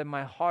brings about in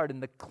my heart,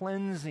 and the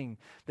cleansing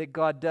that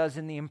God does,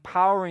 and the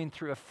empowering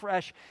through a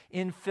fresh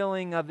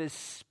infilling of His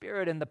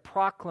Spirit, and the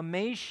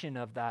proclamation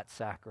of that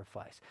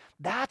sacrifice.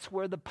 That's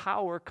where the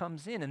power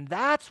comes in, and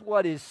that's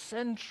what is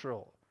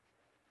central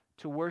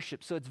to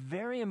worship. So it's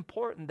very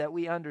important that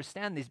we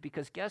understand these,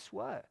 because guess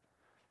what?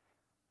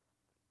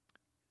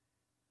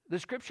 The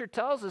Scripture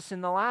tells us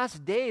in the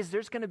last days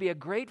there's going to be a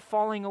great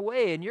falling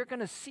away, and you're going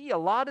to see a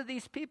lot of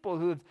these people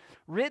who have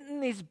written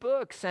these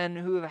books and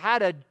who have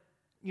had a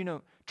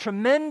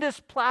tremendous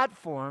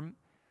platform,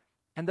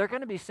 and they're going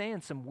to be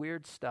saying some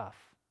weird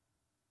stuff.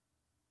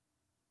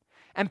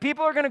 And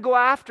people are going to go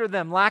after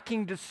them,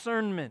 lacking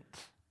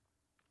discernment.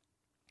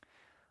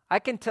 I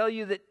can tell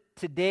you that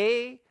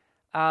today,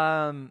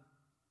 one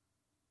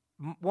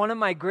of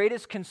my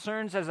greatest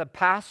concerns as a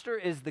pastor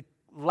is the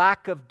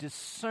lack of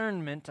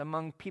discernment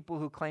among people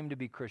who claim to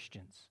be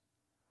Christians.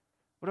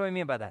 What do I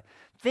mean by that?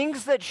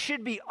 Things that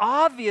should be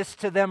obvious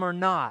to them are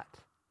not.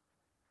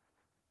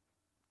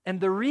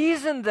 And the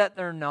reason that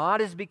they're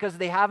not is because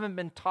they haven't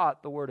been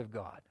taught the Word of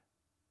God.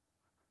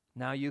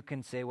 Now you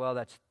can say, well,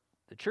 that's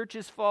the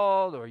church's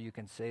fault, or you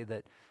can say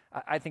that,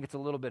 I think it's a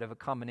little bit of a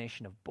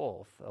combination of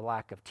both, a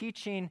lack of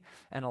teaching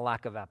and a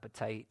lack of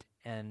appetite,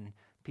 and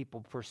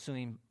people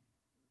pursuing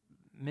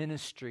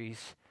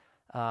ministries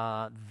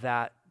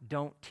that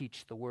don't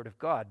teach the Word of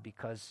God,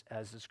 because,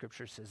 as the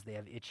Scripture says, they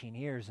have itching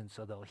ears, and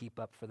so they'll heap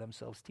up for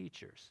themselves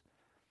teachers.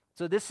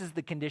 So this is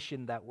the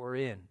condition that we're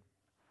in.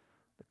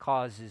 The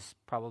cause is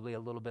probably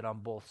a little bit on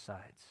both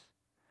sides.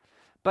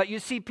 But you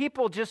see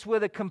people just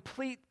with a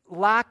complete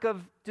lack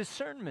of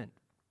discernment.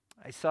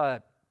 I saw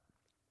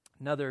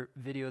another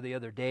video the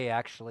other day,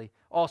 actually,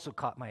 also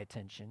caught my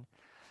attention.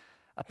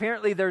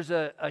 Apparently there's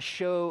a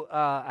show,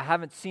 I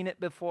haven't seen it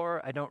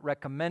before, I don't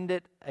recommend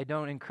it, I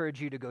don't encourage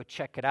you to go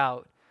check it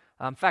out.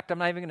 In fact, I'm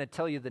not even going to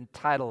tell you the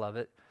title of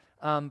it,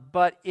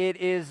 but it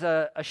is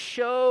a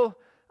show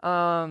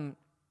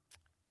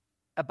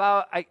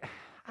about, I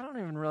don't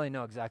even really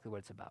know exactly what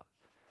it's about.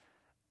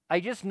 I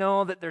just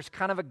know that there's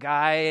kind of a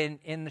guy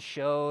in the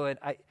show,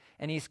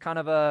 and he's kind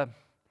of I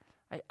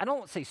don't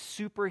want to say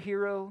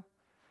superhero,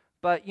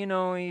 but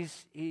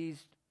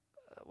he's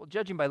well,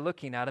 judging by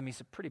looking at him,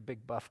 he's a pretty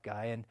big buff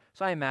guy, and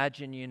so I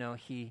imagine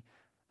he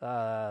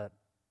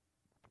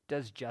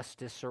does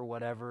justice or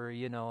whatever,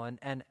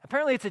 and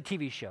apparently it's a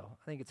TV show.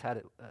 I think it's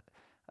had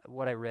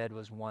what I read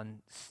was one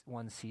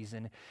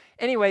season.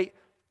 Anyway,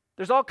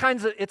 there's all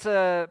kinds of it's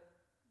a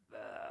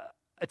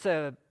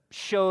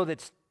show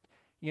that's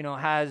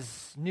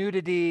has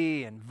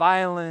nudity and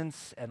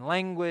violence and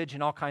language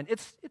and all kinds.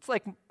 It's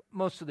like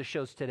most of the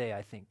shows today,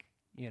 I think,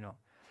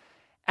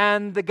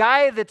 And the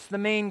guy that's the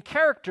main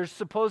character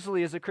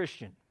supposedly is a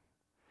Christian.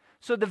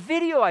 So the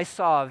video I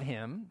saw of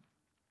him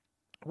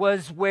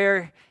was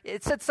where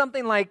it said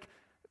something like,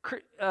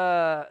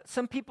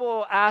 some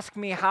people ask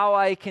me how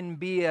I can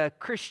be a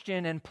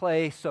Christian and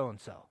play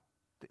so-and-so,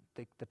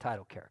 the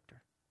title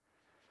character.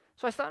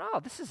 So I thought,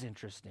 oh, this is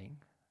interesting,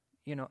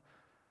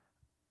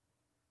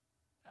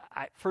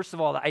 First of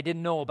all, I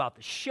didn't know about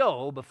the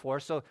show before,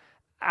 so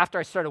after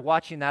I started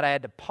watching that, I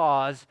had to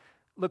pause,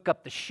 look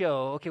up the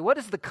show. Okay, what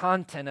is the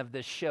content of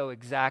this show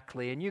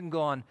exactly? And you can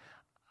go on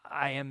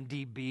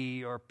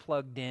IMDb or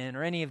Plugged In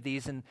or any of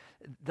these, and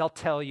they'll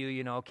tell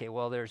you, okay,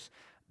 well, this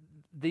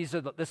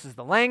is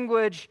the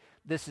language,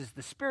 this is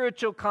the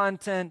spiritual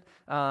content,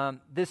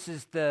 this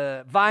is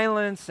the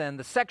violence and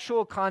the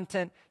sexual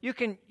content. You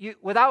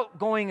without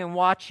going and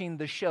watching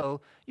the show,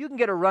 you can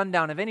get a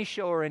rundown of any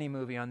show or any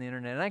movie on the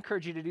internet, and I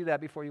encourage you to do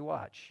that before you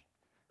watch.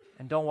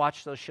 And don't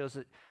watch those shows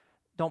that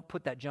don't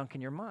put that junk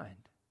in your mind.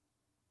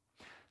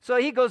 So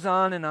he goes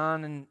on and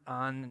on and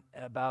on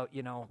about,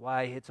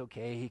 why it's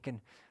okay he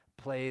can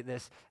play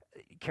this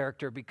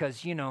character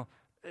because,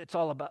 it's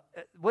all about,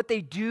 what they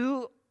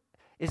do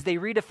is they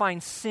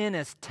redefine sin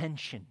as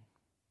tension.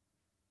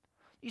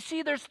 You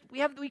see,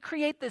 we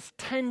create this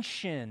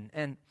tension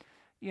and,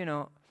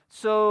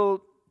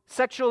 so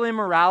sexual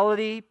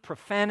immorality,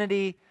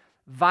 profanity,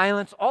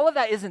 violence, all of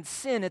that isn't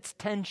sin, it's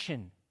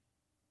tension.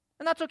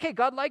 And that's okay,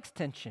 God likes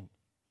tension.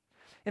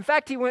 In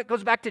fact, he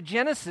goes back to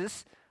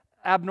Genesis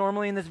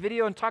abnormally in this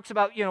video and talks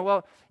about,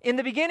 well, in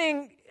the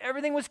beginning,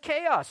 everything was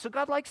chaos, so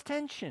God likes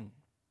tension.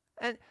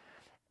 And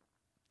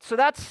so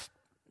that's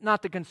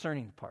not the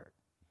concerning part.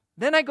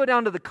 Then I go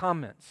down to the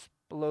comments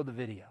below the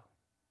video.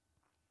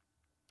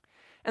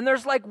 And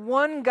there's like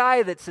one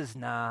guy that says,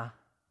 nah.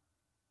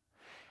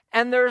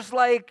 And there's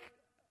like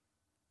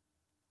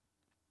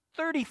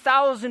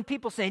 30,000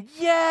 people saying,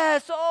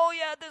 yes, oh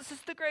yeah, this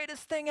is the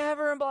greatest thing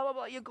ever, and blah, blah,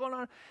 blah. You're going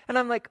on. And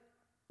I'm like,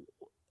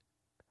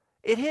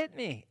 it hit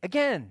me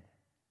again.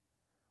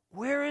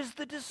 Where is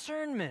the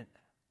discernment?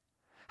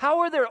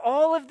 How are there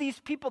all of these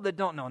people that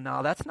don't know?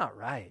 No, that's not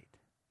right.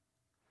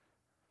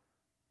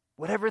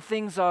 Whatever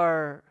things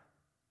are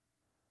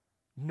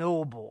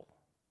noble,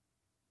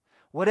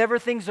 whatever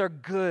things are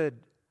good,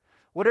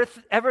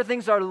 whatever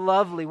things are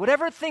lovely,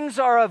 whatever things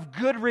are of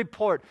good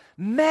report,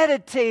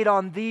 meditate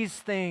on these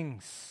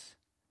things,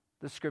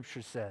 the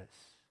scripture says.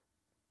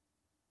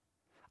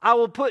 I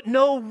will put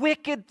no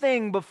wicked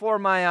thing before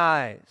my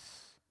eyes,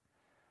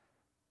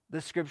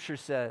 the scripture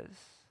says.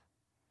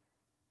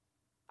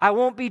 I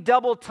won't be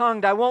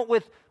double-tongued. I won't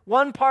with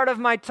one part of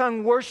my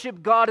tongue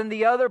worship God and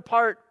the other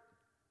part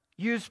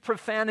use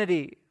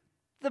profanity.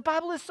 The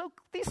Bible is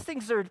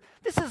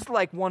this is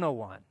like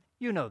 101.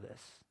 You know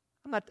this.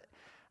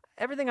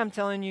 Everything I'm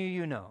telling you,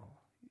 you know.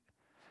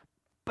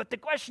 But the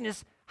question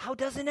is, how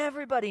doesn't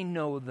everybody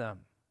know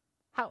them?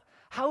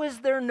 How is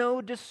there no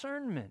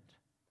discernment?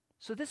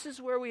 So this is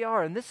where we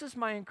are, and this is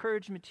my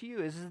encouragement to you,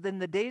 is that in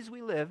the days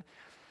we live,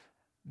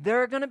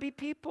 there are going to be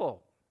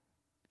people,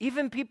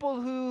 even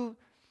people who,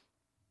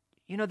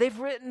 they've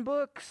written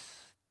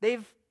books,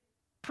 they've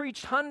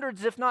preached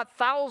hundreds, if not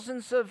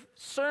thousands of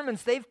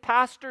sermons, they've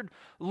pastored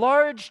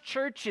large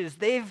churches,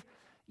 they've,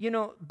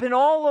 been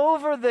all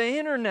over the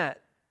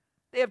internet,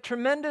 they have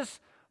tremendous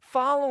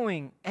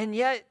following, and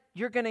yet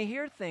you're going to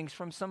hear things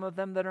from some of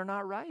them that are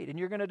not right, and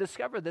you're going to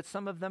discover that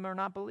some of them are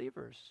not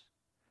believers.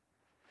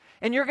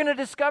 And you're going to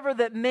discover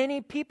that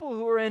many people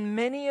who are in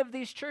many of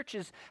these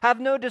churches have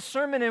no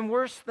discernment, and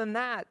worse than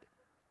that,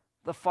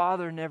 the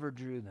Father never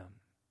drew them.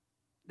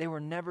 They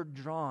were never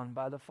drawn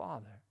by the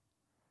Father.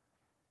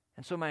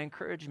 And so my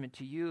encouragement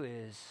to you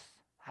is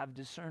have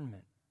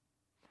discernment.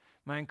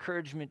 My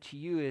encouragement to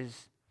you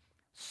is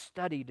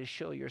study to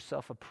show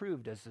yourself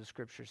approved, as the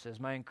scripture says.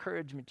 My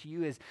encouragement to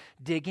you is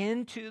dig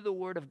into the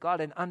Word of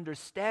God and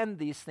understand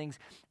these things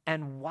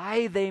and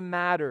why they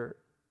matter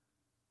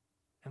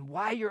and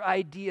why your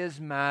ideas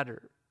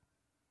matter.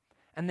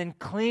 And then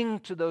cling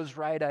to those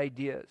right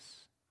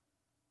ideas.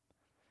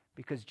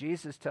 Because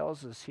Jesus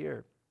tells us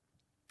here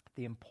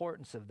the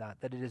importance of that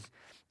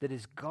it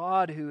is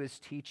God who is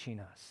teaching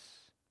us.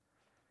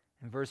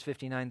 In verse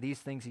 59, these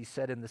things he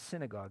said in the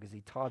synagogue as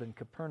he taught in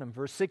Capernaum.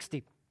 Verse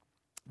 60,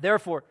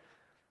 therefore,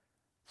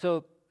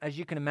 so as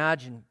you can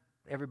imagine,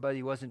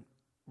 everybody wasn't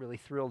really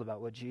thrilled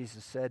about what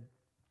Jesus said.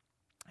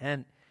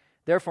 And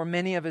Therefore,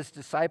 many of his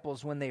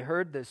disciples, when they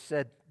heard this,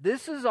 said,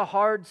 "This is a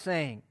hard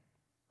saying.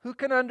 Who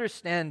can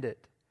understand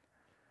it?"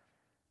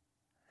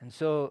 And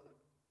so,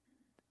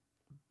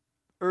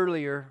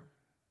 earlier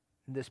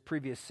in this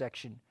previous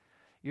section,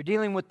 you're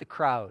dealing with the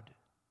crowd.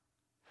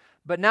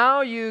 But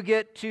now you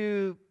get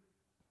to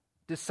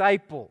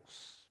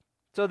disciples.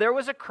 So there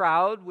was a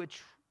crowd,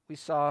 which we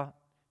saw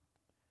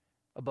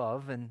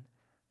above in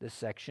this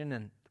section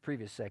and the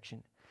previous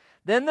section.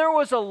 Then there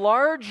was a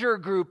larger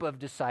group of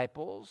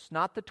disciples,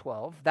 not the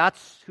 12.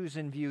 That's who's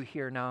in view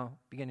here now,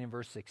 beginning in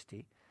verse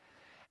 60.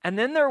 And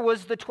then there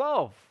was the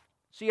 12.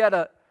 So you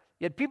had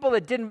people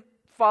that didn't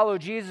follow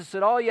Jesus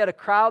at all. You had a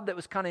crowd that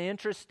was kind of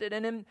interested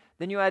in him.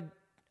 Then you had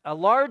a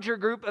larger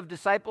group of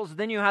disciples.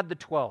 Then you had the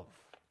 12.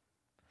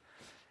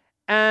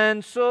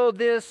 And so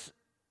this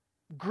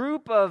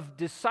group of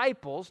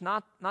disciples,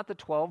 not the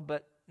 12,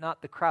 but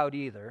not the crowd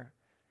either,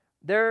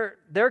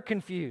 they're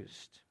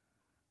confused.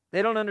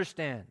 They don't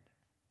understand.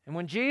 And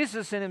when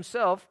Jesus in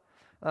himself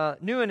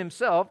knew in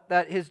himself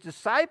that his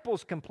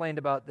disciples complained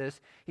about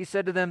this, he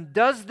said to them,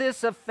 "Does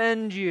this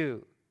offend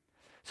you?"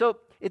 So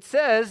it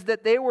says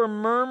that they were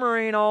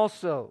murmuring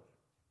also.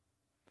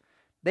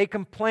 They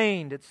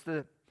complained. It's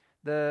the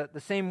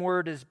same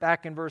word as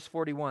back in verse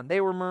 41.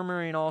 They were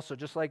murmuring also,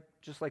 just like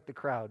the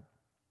crowd.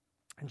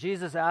 And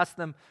Jesus asked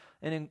them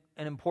an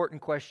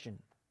important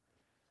question.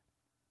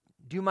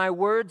 Do my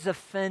words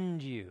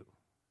offend you?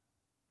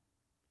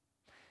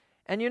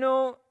 And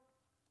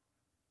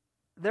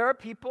there are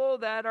people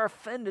that are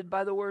offended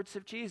by the words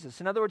of Jesus.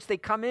 In other words, they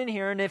come in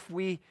here, and if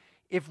we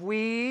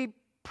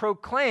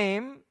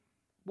proclaim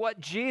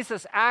what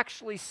Jesus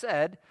actually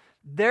said,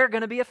 they're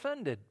going to be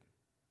offended.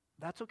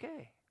 That's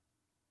okay.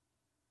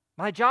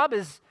 My job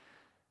is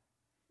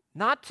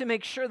not to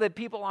make sure that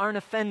people aren't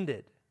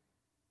offended.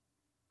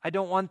 I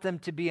don't want them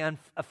to be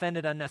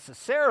offended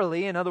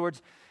unnecessarily. In other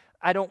words,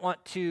 I don't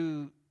want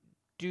to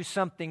do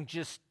something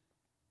just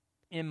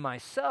in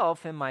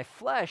myself, in my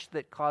flesh,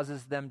 that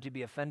causes them to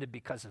be offended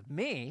because of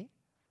me.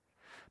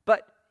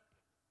 But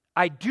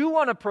I do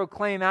want to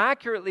proclaim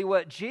accurately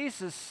what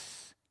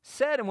Jesus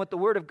said and what the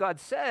Word of God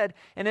said.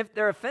 And if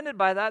they're offended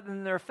by that,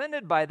 then they're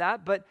offended by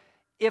that. But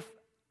if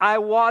I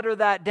water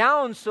that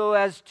down so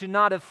as to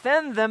not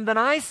offend them, then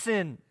I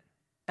sin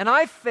and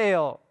I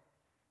fail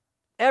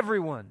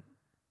everyone.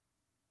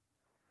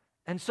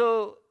 And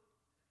so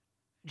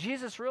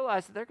Jesus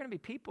realized that there are going to be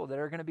people that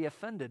are going to be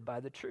offended by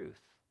the truth.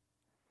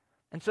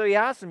 And so he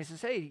asked them, he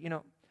says, "Hey,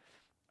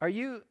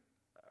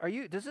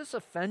 does this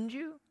offend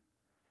you?"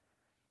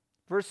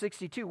 Verse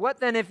 62, "What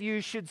then if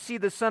you should see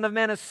the Son of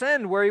Man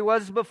ascend where he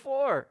was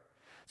before?"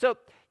 So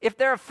if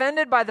they're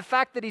offended by the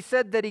fact that he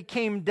said that he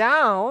came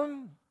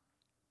down,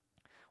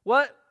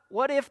 what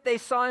if they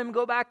saw him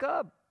go back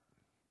up?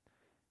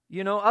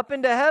 Up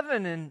into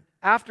heaven and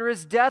after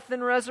his death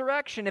and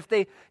resurrection. If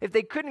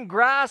they couldn't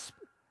grasp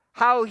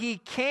how he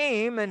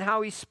came and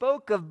how he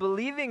spoke of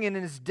believing in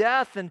his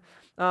death and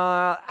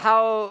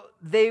how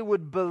they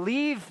would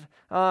believe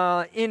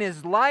in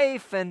his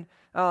life and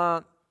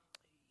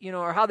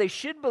or how they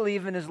should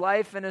believe in his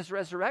life and his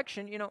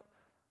resurrection,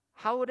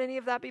 how would any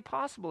of that be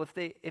possible if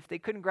they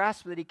couldn't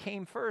grasp that he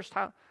came first?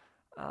 How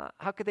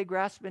could they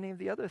grasp any of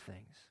the other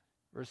things?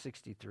 Verse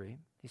 63,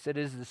 he said,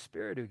 "It is the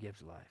Spirit who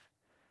gives life.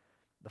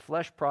 The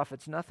flesh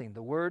profits nothing.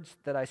 The words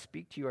that I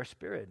speak to you are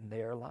spirit, and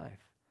they are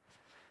life."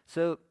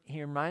 So he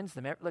reminds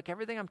them, look,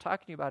 everything I'm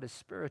talking to you about is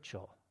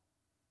spiritual.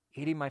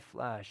 Eating my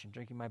flesh and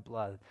drinking my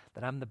blood,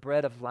 that I'm the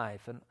bread of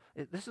life. And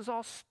this is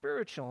all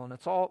spiritual, and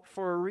it's all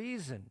for a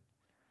reason.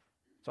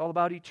 It's all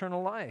about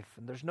eternal life,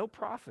 and there's no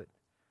profit,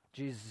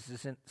 Jesus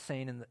isn't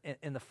saying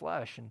in the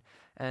flesh.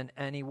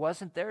 And he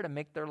wasn't there to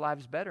make their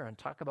lives better and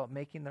talk about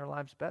making their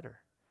lives better.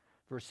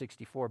 Verse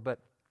 64, "But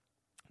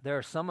there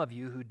are some of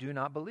you who do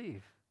not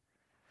believe.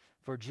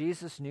 For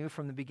Jesus knew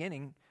from the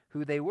beginning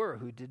who they were,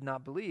 who did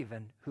not believe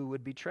and who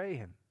would betray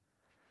him."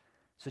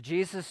 So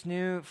Jesus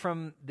knew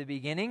from the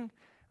beginning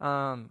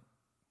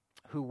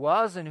who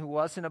was and who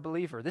wasn't a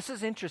believer. This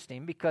is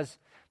interesting because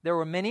there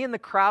were many in the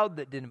crowd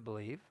that didn't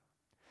believe.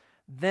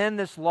 Then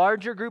this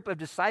larger group of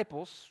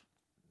disciples,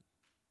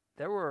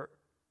 there were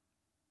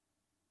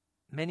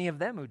many of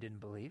them who didn't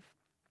believe.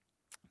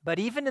 But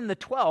even in the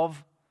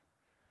 12,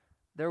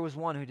 there was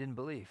one who didn't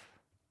believe.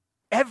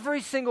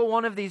 Every single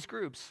one of these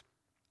groups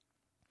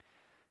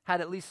had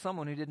at least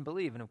someone who didn't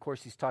believe. And of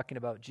course, he's talking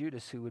about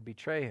Judas, who would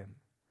betray him.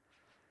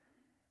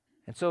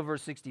 And so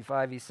verse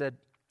 65, he said,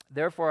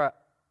 "Therefore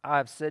I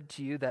have said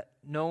to you that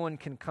no one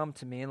can come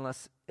to me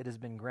unless it has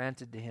been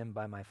granted to him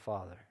by my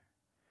Father."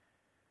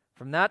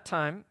 From that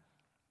time,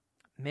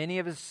 many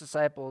of his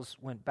disciples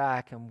went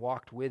back and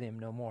walked with him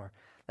no more.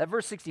 That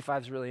verse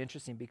 65 is really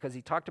interesting because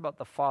he talked about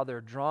the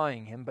Father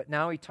drawing him, but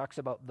now he talks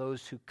about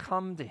those who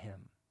come to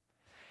him.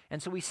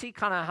 And so we see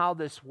kind of how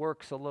this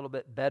works a little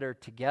bit better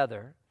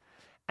together.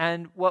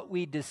 And what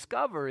we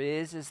discover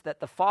is that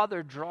the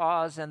Father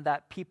draws and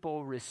that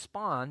people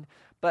respond,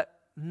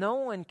 but no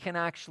one can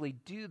actually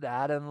do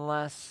that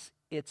unless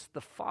it's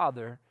the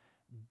Father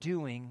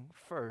doing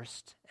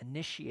first,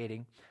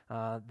 initiating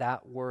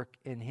that work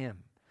in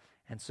him.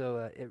 And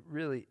so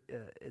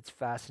it's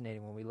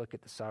fascinating when we look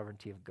at the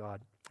sovereignty of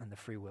God and the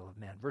free will of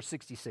man. Verse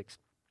 66,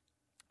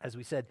 as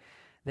we said,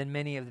 then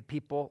many of the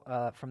people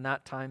from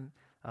that time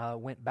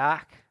went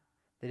back.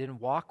 They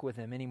didn't walk with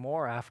him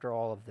anymore after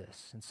all of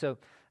this. And so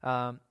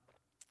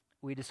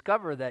we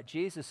discover that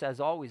Jesus, as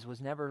always,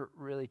 was never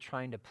really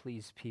trying to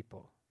please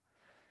people.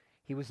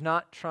 He was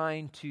not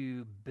trying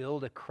to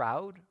build a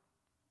crowd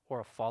or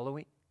a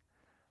following.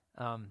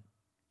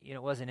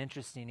 It wasn't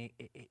interesting.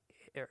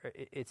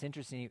 It's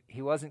interesting.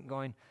 He wasn't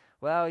going,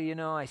 well,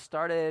 I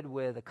started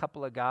with a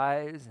couple of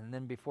guys, and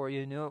then before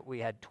you knew it, we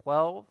had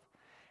 12.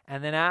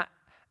 And then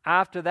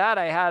after that,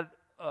 I had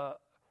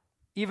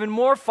even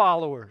more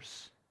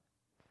followers.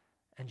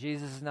 And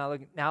Jesus is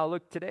now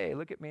look today,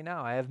 look at me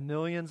now. I have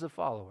millions of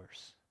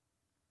followers.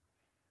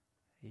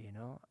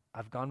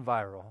 I've gone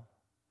viral.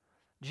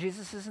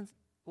 Jesus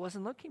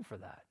wasn't looking for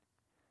that.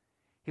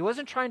 He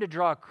wasn't trying to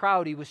draw a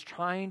crowd. He was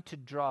trying to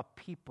draw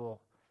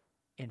people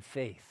in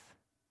faith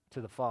to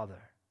the Father.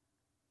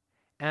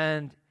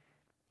 And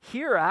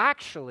here,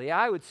 actually,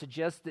 I would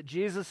suggest that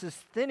Jesus is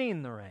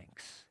thinning the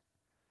ranks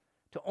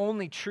to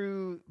only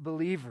true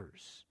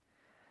believers.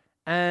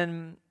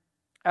 And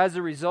as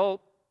a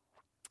result,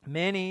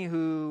 many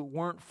who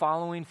weren't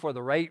following for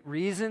the right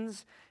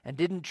reasons and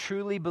didn't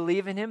truly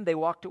believe in him, they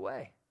walked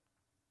away.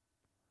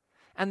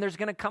 And there's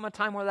going to come a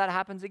time where that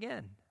happens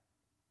again.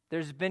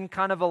 There's been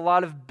kind of a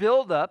lot of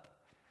buildup,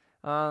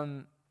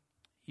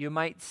 you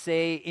might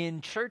say,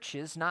 in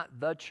churches, not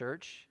the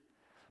church,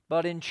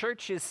 but in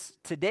churches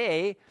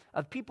today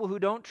of people who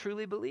don't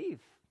truly believe.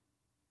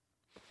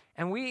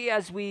 And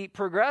as we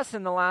progress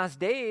in the last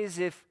days,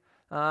 if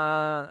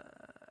the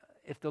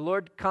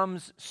Lord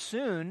comes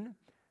soon,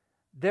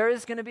 there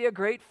is going to be a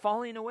great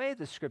falling away,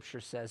 the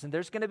Scripture says. And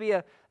there's going to be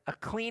a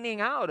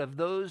cleaning out of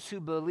those who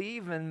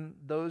believe and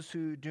those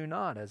who do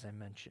not, as I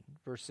mentioned.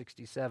 Verse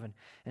 67.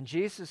 And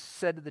Jesus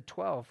said to the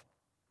 12,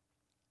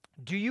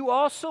 do you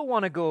also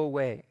want to go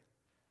away?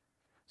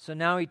 So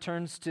now he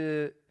turns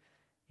to,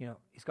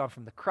 he's gone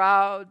from the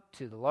crowd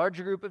to the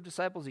larger group of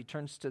disciples. He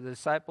turns to the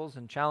disciples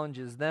and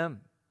challenges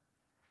them.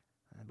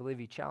 I believe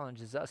he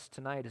challenges us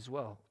tonight as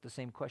well. The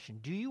same question.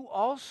 Do you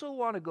also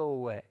want to go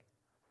away?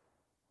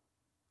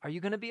 Are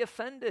you going to be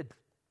offended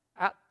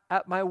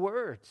at my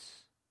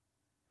words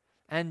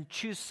and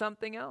choose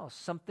something else,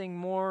 something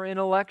more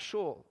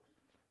intellectual,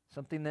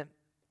 something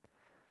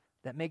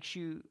that makes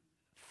you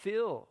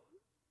feel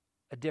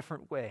a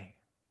different way?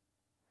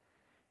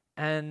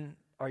 And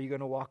are you going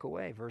to walk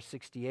away? Verse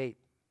 68,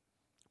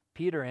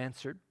 Peter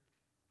answered,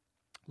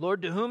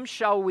 Lord, to whom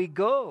shall we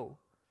go?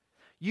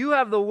 You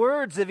have the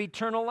words of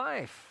eternal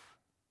life.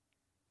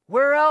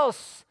 Where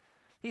else,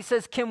 he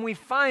says, can we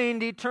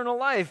find eternal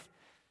life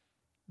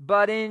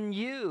but in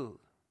you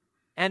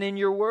and in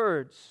your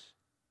words?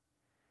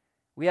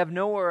 We have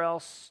nowhere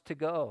else to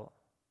go.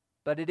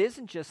 But it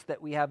isn't just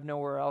that we have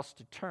nowhere else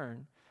to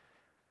turn.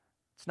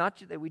 It's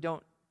not that we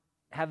don't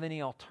have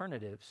any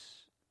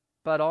alternatives,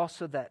 but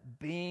also that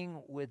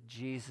being with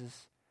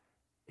Jesus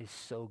is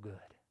so good.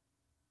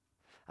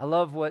 I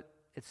love what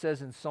it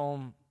says in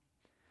Psalm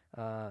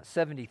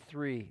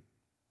 73,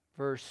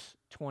 verse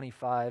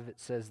 25. It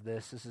says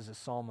this. This is a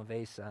psalm of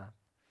Asaph.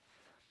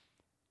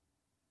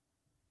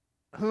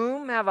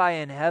 Whom have I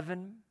in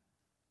heaven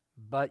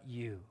but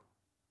you?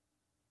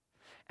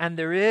 And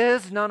there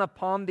is none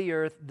upon the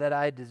earth that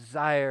I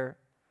desire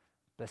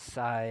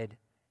beside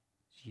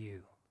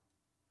you.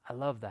 I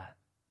love that.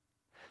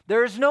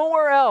 There's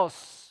nowhere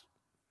else,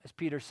 as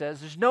Peter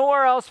says, there's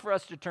nowhere else for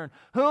us to turn.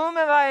 Whom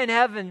have I in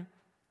heaven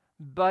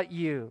but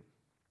you?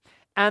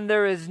 And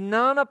there is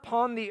none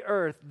upon the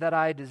earth that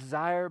I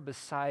desire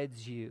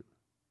besides you.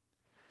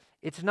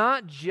 It's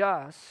not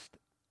just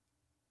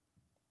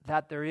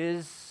that there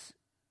is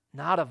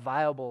not a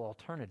viable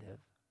alternative,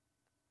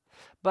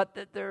 but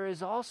that there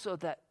is also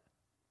that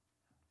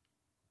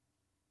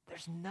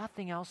there's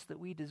nothing else that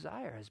we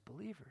desire as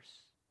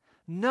believers.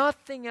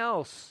 Nothing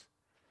else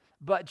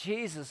but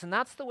Jesus. And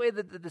that's the way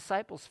that the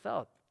disciples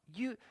felt.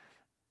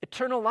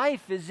 Eternal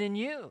life is in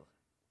you.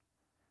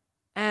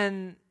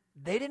 And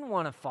they didn't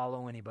want to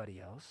follow anybody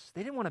else.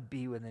 They didn't want to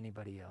be with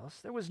anybody else.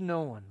 There was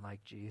no one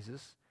like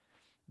Jesus.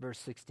 Verse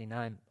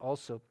 69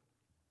 also,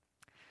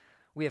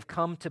 we have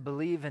come to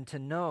believe and to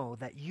know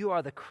that you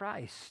are the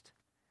Christ,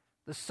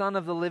 the Son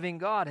of the living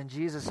God. And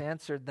Jesus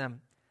answered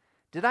them,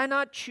 did I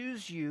not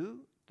choose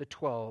you, the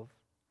 12,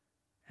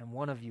 and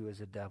one of you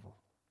is a devil?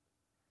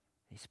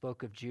 He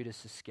spoke of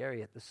Judas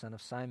Iscariot, the son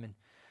of Simon,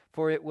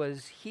 for it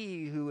was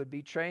he who would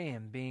betray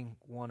him, being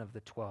one of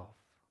the 12.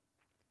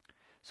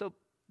 So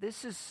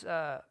this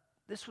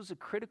was a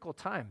critical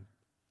time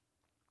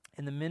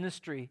in the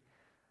ministry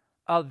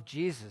of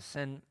Jesus,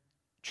 and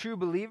true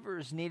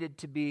believers needed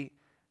to be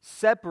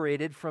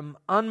separated from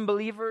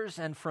unbelievers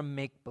and from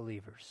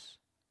make-believers.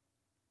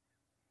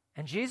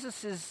 And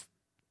this is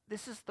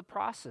the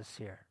process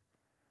here,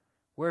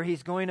 where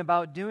he's going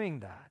about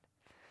doing that.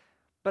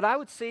 But I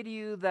would say to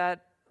you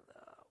that,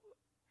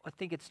 I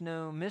think it's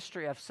no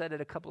mystery, I've said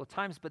it a couple of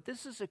times, but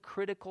this is a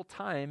critical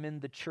time in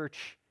the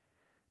church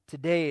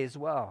today as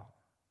well.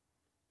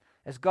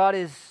 as God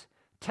is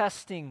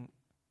testing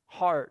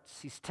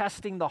hearts. He's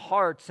testing the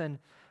hearts and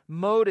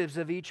motives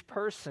of each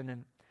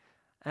person.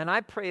 And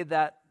I pray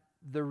that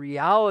the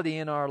reality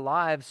in our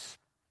lives,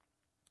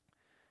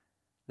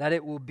 that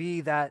it will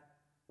be that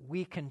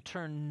we can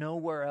turn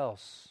nowhere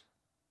else.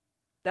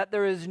 That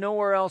there is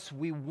nowhere else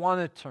we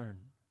want to turn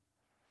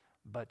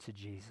but to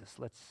Jesus.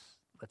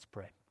 Let's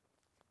pray.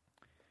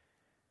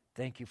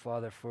 Thank you,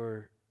 Father,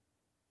 for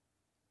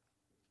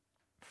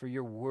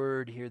your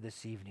word here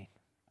this evening.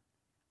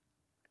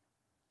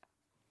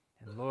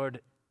 And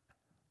Lord,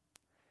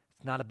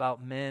 it's not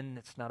about men,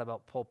 it's not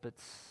about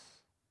pulpits,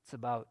 it's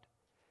about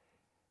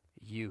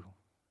you.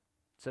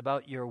 It's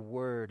about your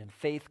word. And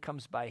faith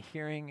comes by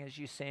hearing, as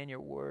you say in your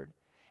word,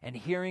 and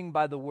hearing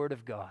by the word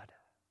of God.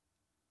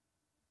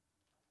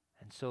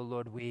 And so,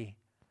 Lord, we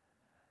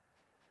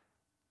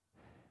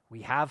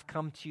have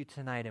come to you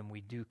tonight, and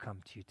we do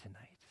come to you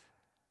tonight.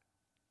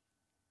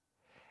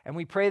 And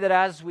we pray that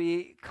as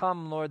we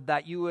come, Lord,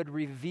 that you would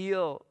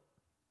reveal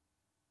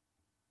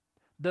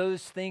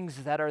those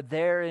things that are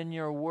there in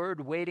your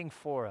word waiting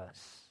for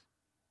us,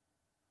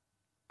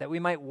 that we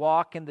might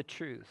walk in the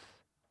truth,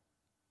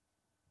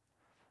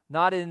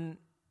 not in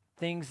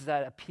things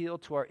that appeal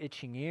to our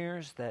itching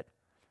ears, that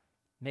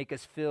make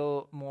us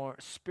feel more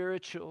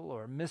spiritual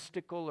or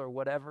mystical or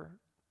whatever,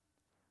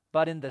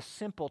 but in the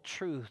simple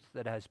truth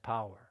that has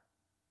power.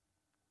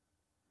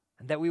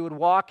 And that we would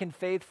walk in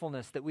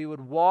faithfulness, that we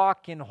would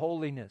walk in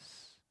holiness.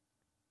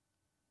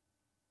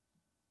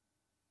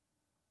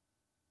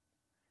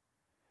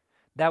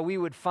 That we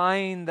would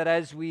find that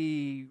as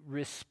we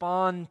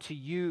respond to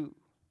you,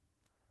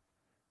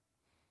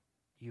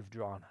 you've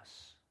drawn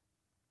us.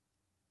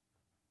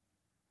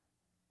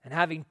 And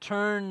having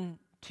turned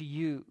to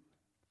you,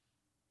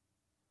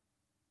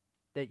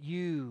 that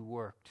you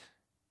worked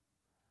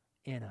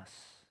in us,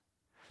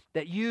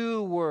 that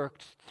you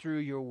worked through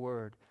your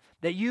word,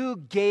 that you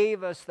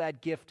gave us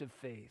that gift of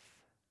faith.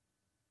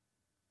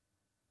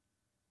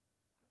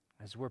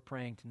 As we're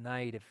praying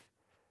tonight, if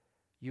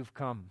you've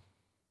come,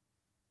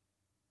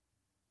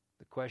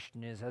 the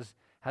question is,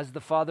 has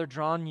the Father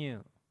drawn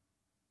you?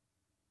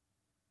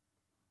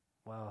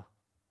 Well,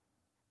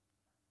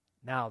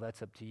 now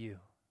that's up to you.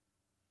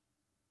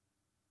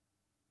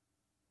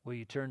 Will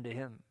you turn to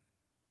him?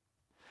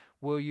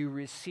 Will you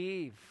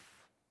receive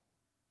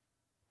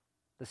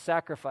the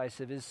sacrifice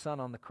of his Son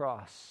on the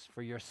cross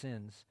for your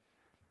sins,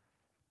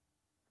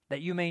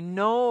 that you may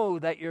know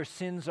that your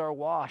sins are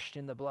washed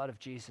in the blood of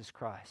Jesus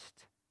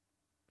Christ,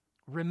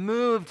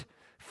 removed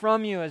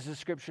from you, as the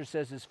scripture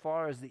says, as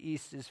far as the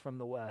east is from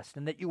the west,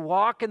 and that you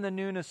walk in the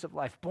newness of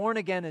life, born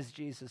again, as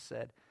Jesus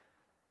said,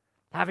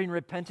 having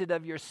repented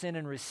of your sin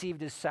and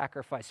received his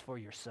sacrifice for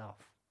yourself.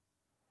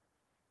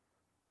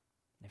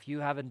 If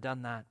you haven't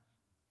done that,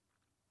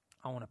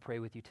 I want to pray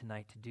with you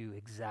tonight to do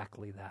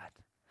exactly that.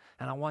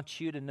 And I want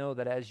you to know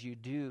that as you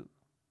do,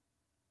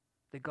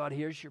 that God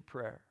hears your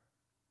prayer,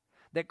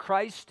 that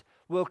Christ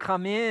will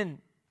come in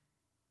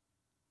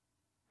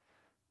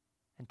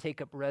and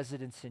take up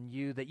residence in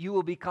you, that you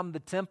will become the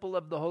temple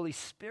of the Holy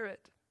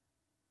Spirit,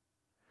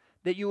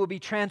 that you will be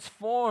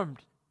transformed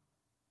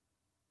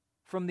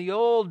from the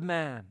old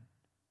man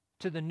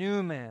to the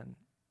new man,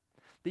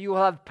 that you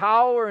will have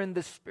power in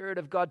the Spirit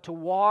of God to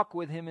walk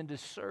with him and to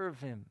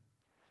serve him,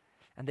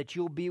 and that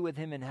you'll be with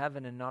him in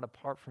heaven and not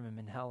apart from him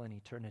in hell in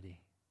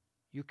eternity.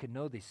 You can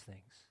know these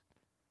things.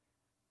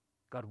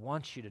 God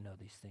wants you to know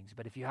these things.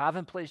 But if you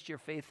haven't placed your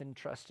faith and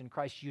trust in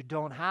Christ, you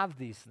don't have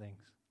these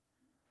things.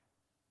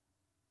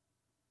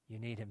 You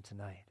need him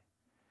tonight.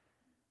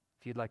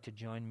 If you'd like to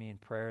join me in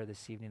prayer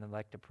this evening, I'd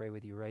like to pray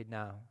with you right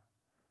now.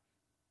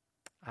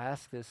 I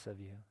ask this of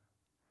you.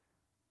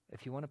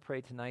 If you want to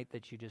pray tonight,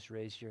 that you just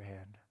raise your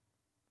hand.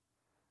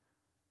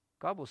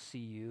 God will see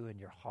you and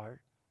your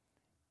heart.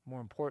 More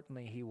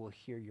importantly, he will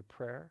hear your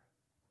prayer.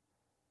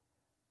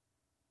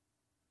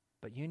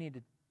 But you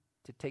need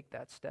to take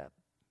that step.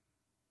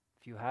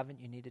 If you haven't,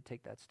 you need to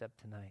take that step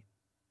tonight.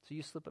 So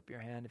you slip up your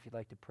hand if you'd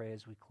like to pray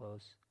as we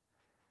close,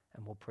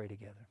 and we'll pray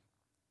together.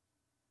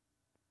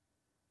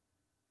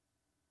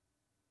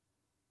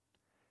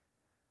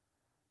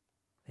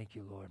 Thank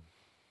you, Lord.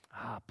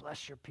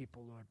 Bless your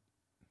people, Lord.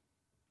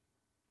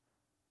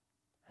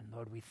 And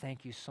Lord, we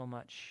thank you so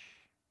much.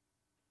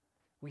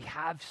 We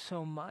have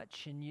so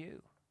much in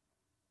you.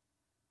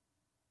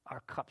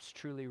 Our cups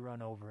truly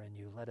run over in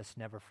you. Let us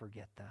never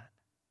forget that.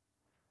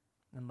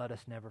 And let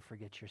us never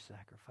forget your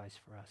sacrifice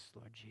for us,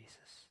 Lord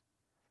Jesus.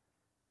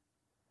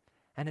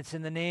 And it's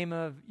in the name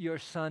of your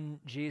Son,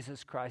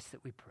 Jesus Christ,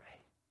 that we pray.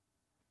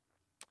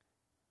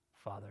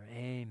 Father,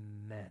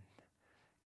 amen.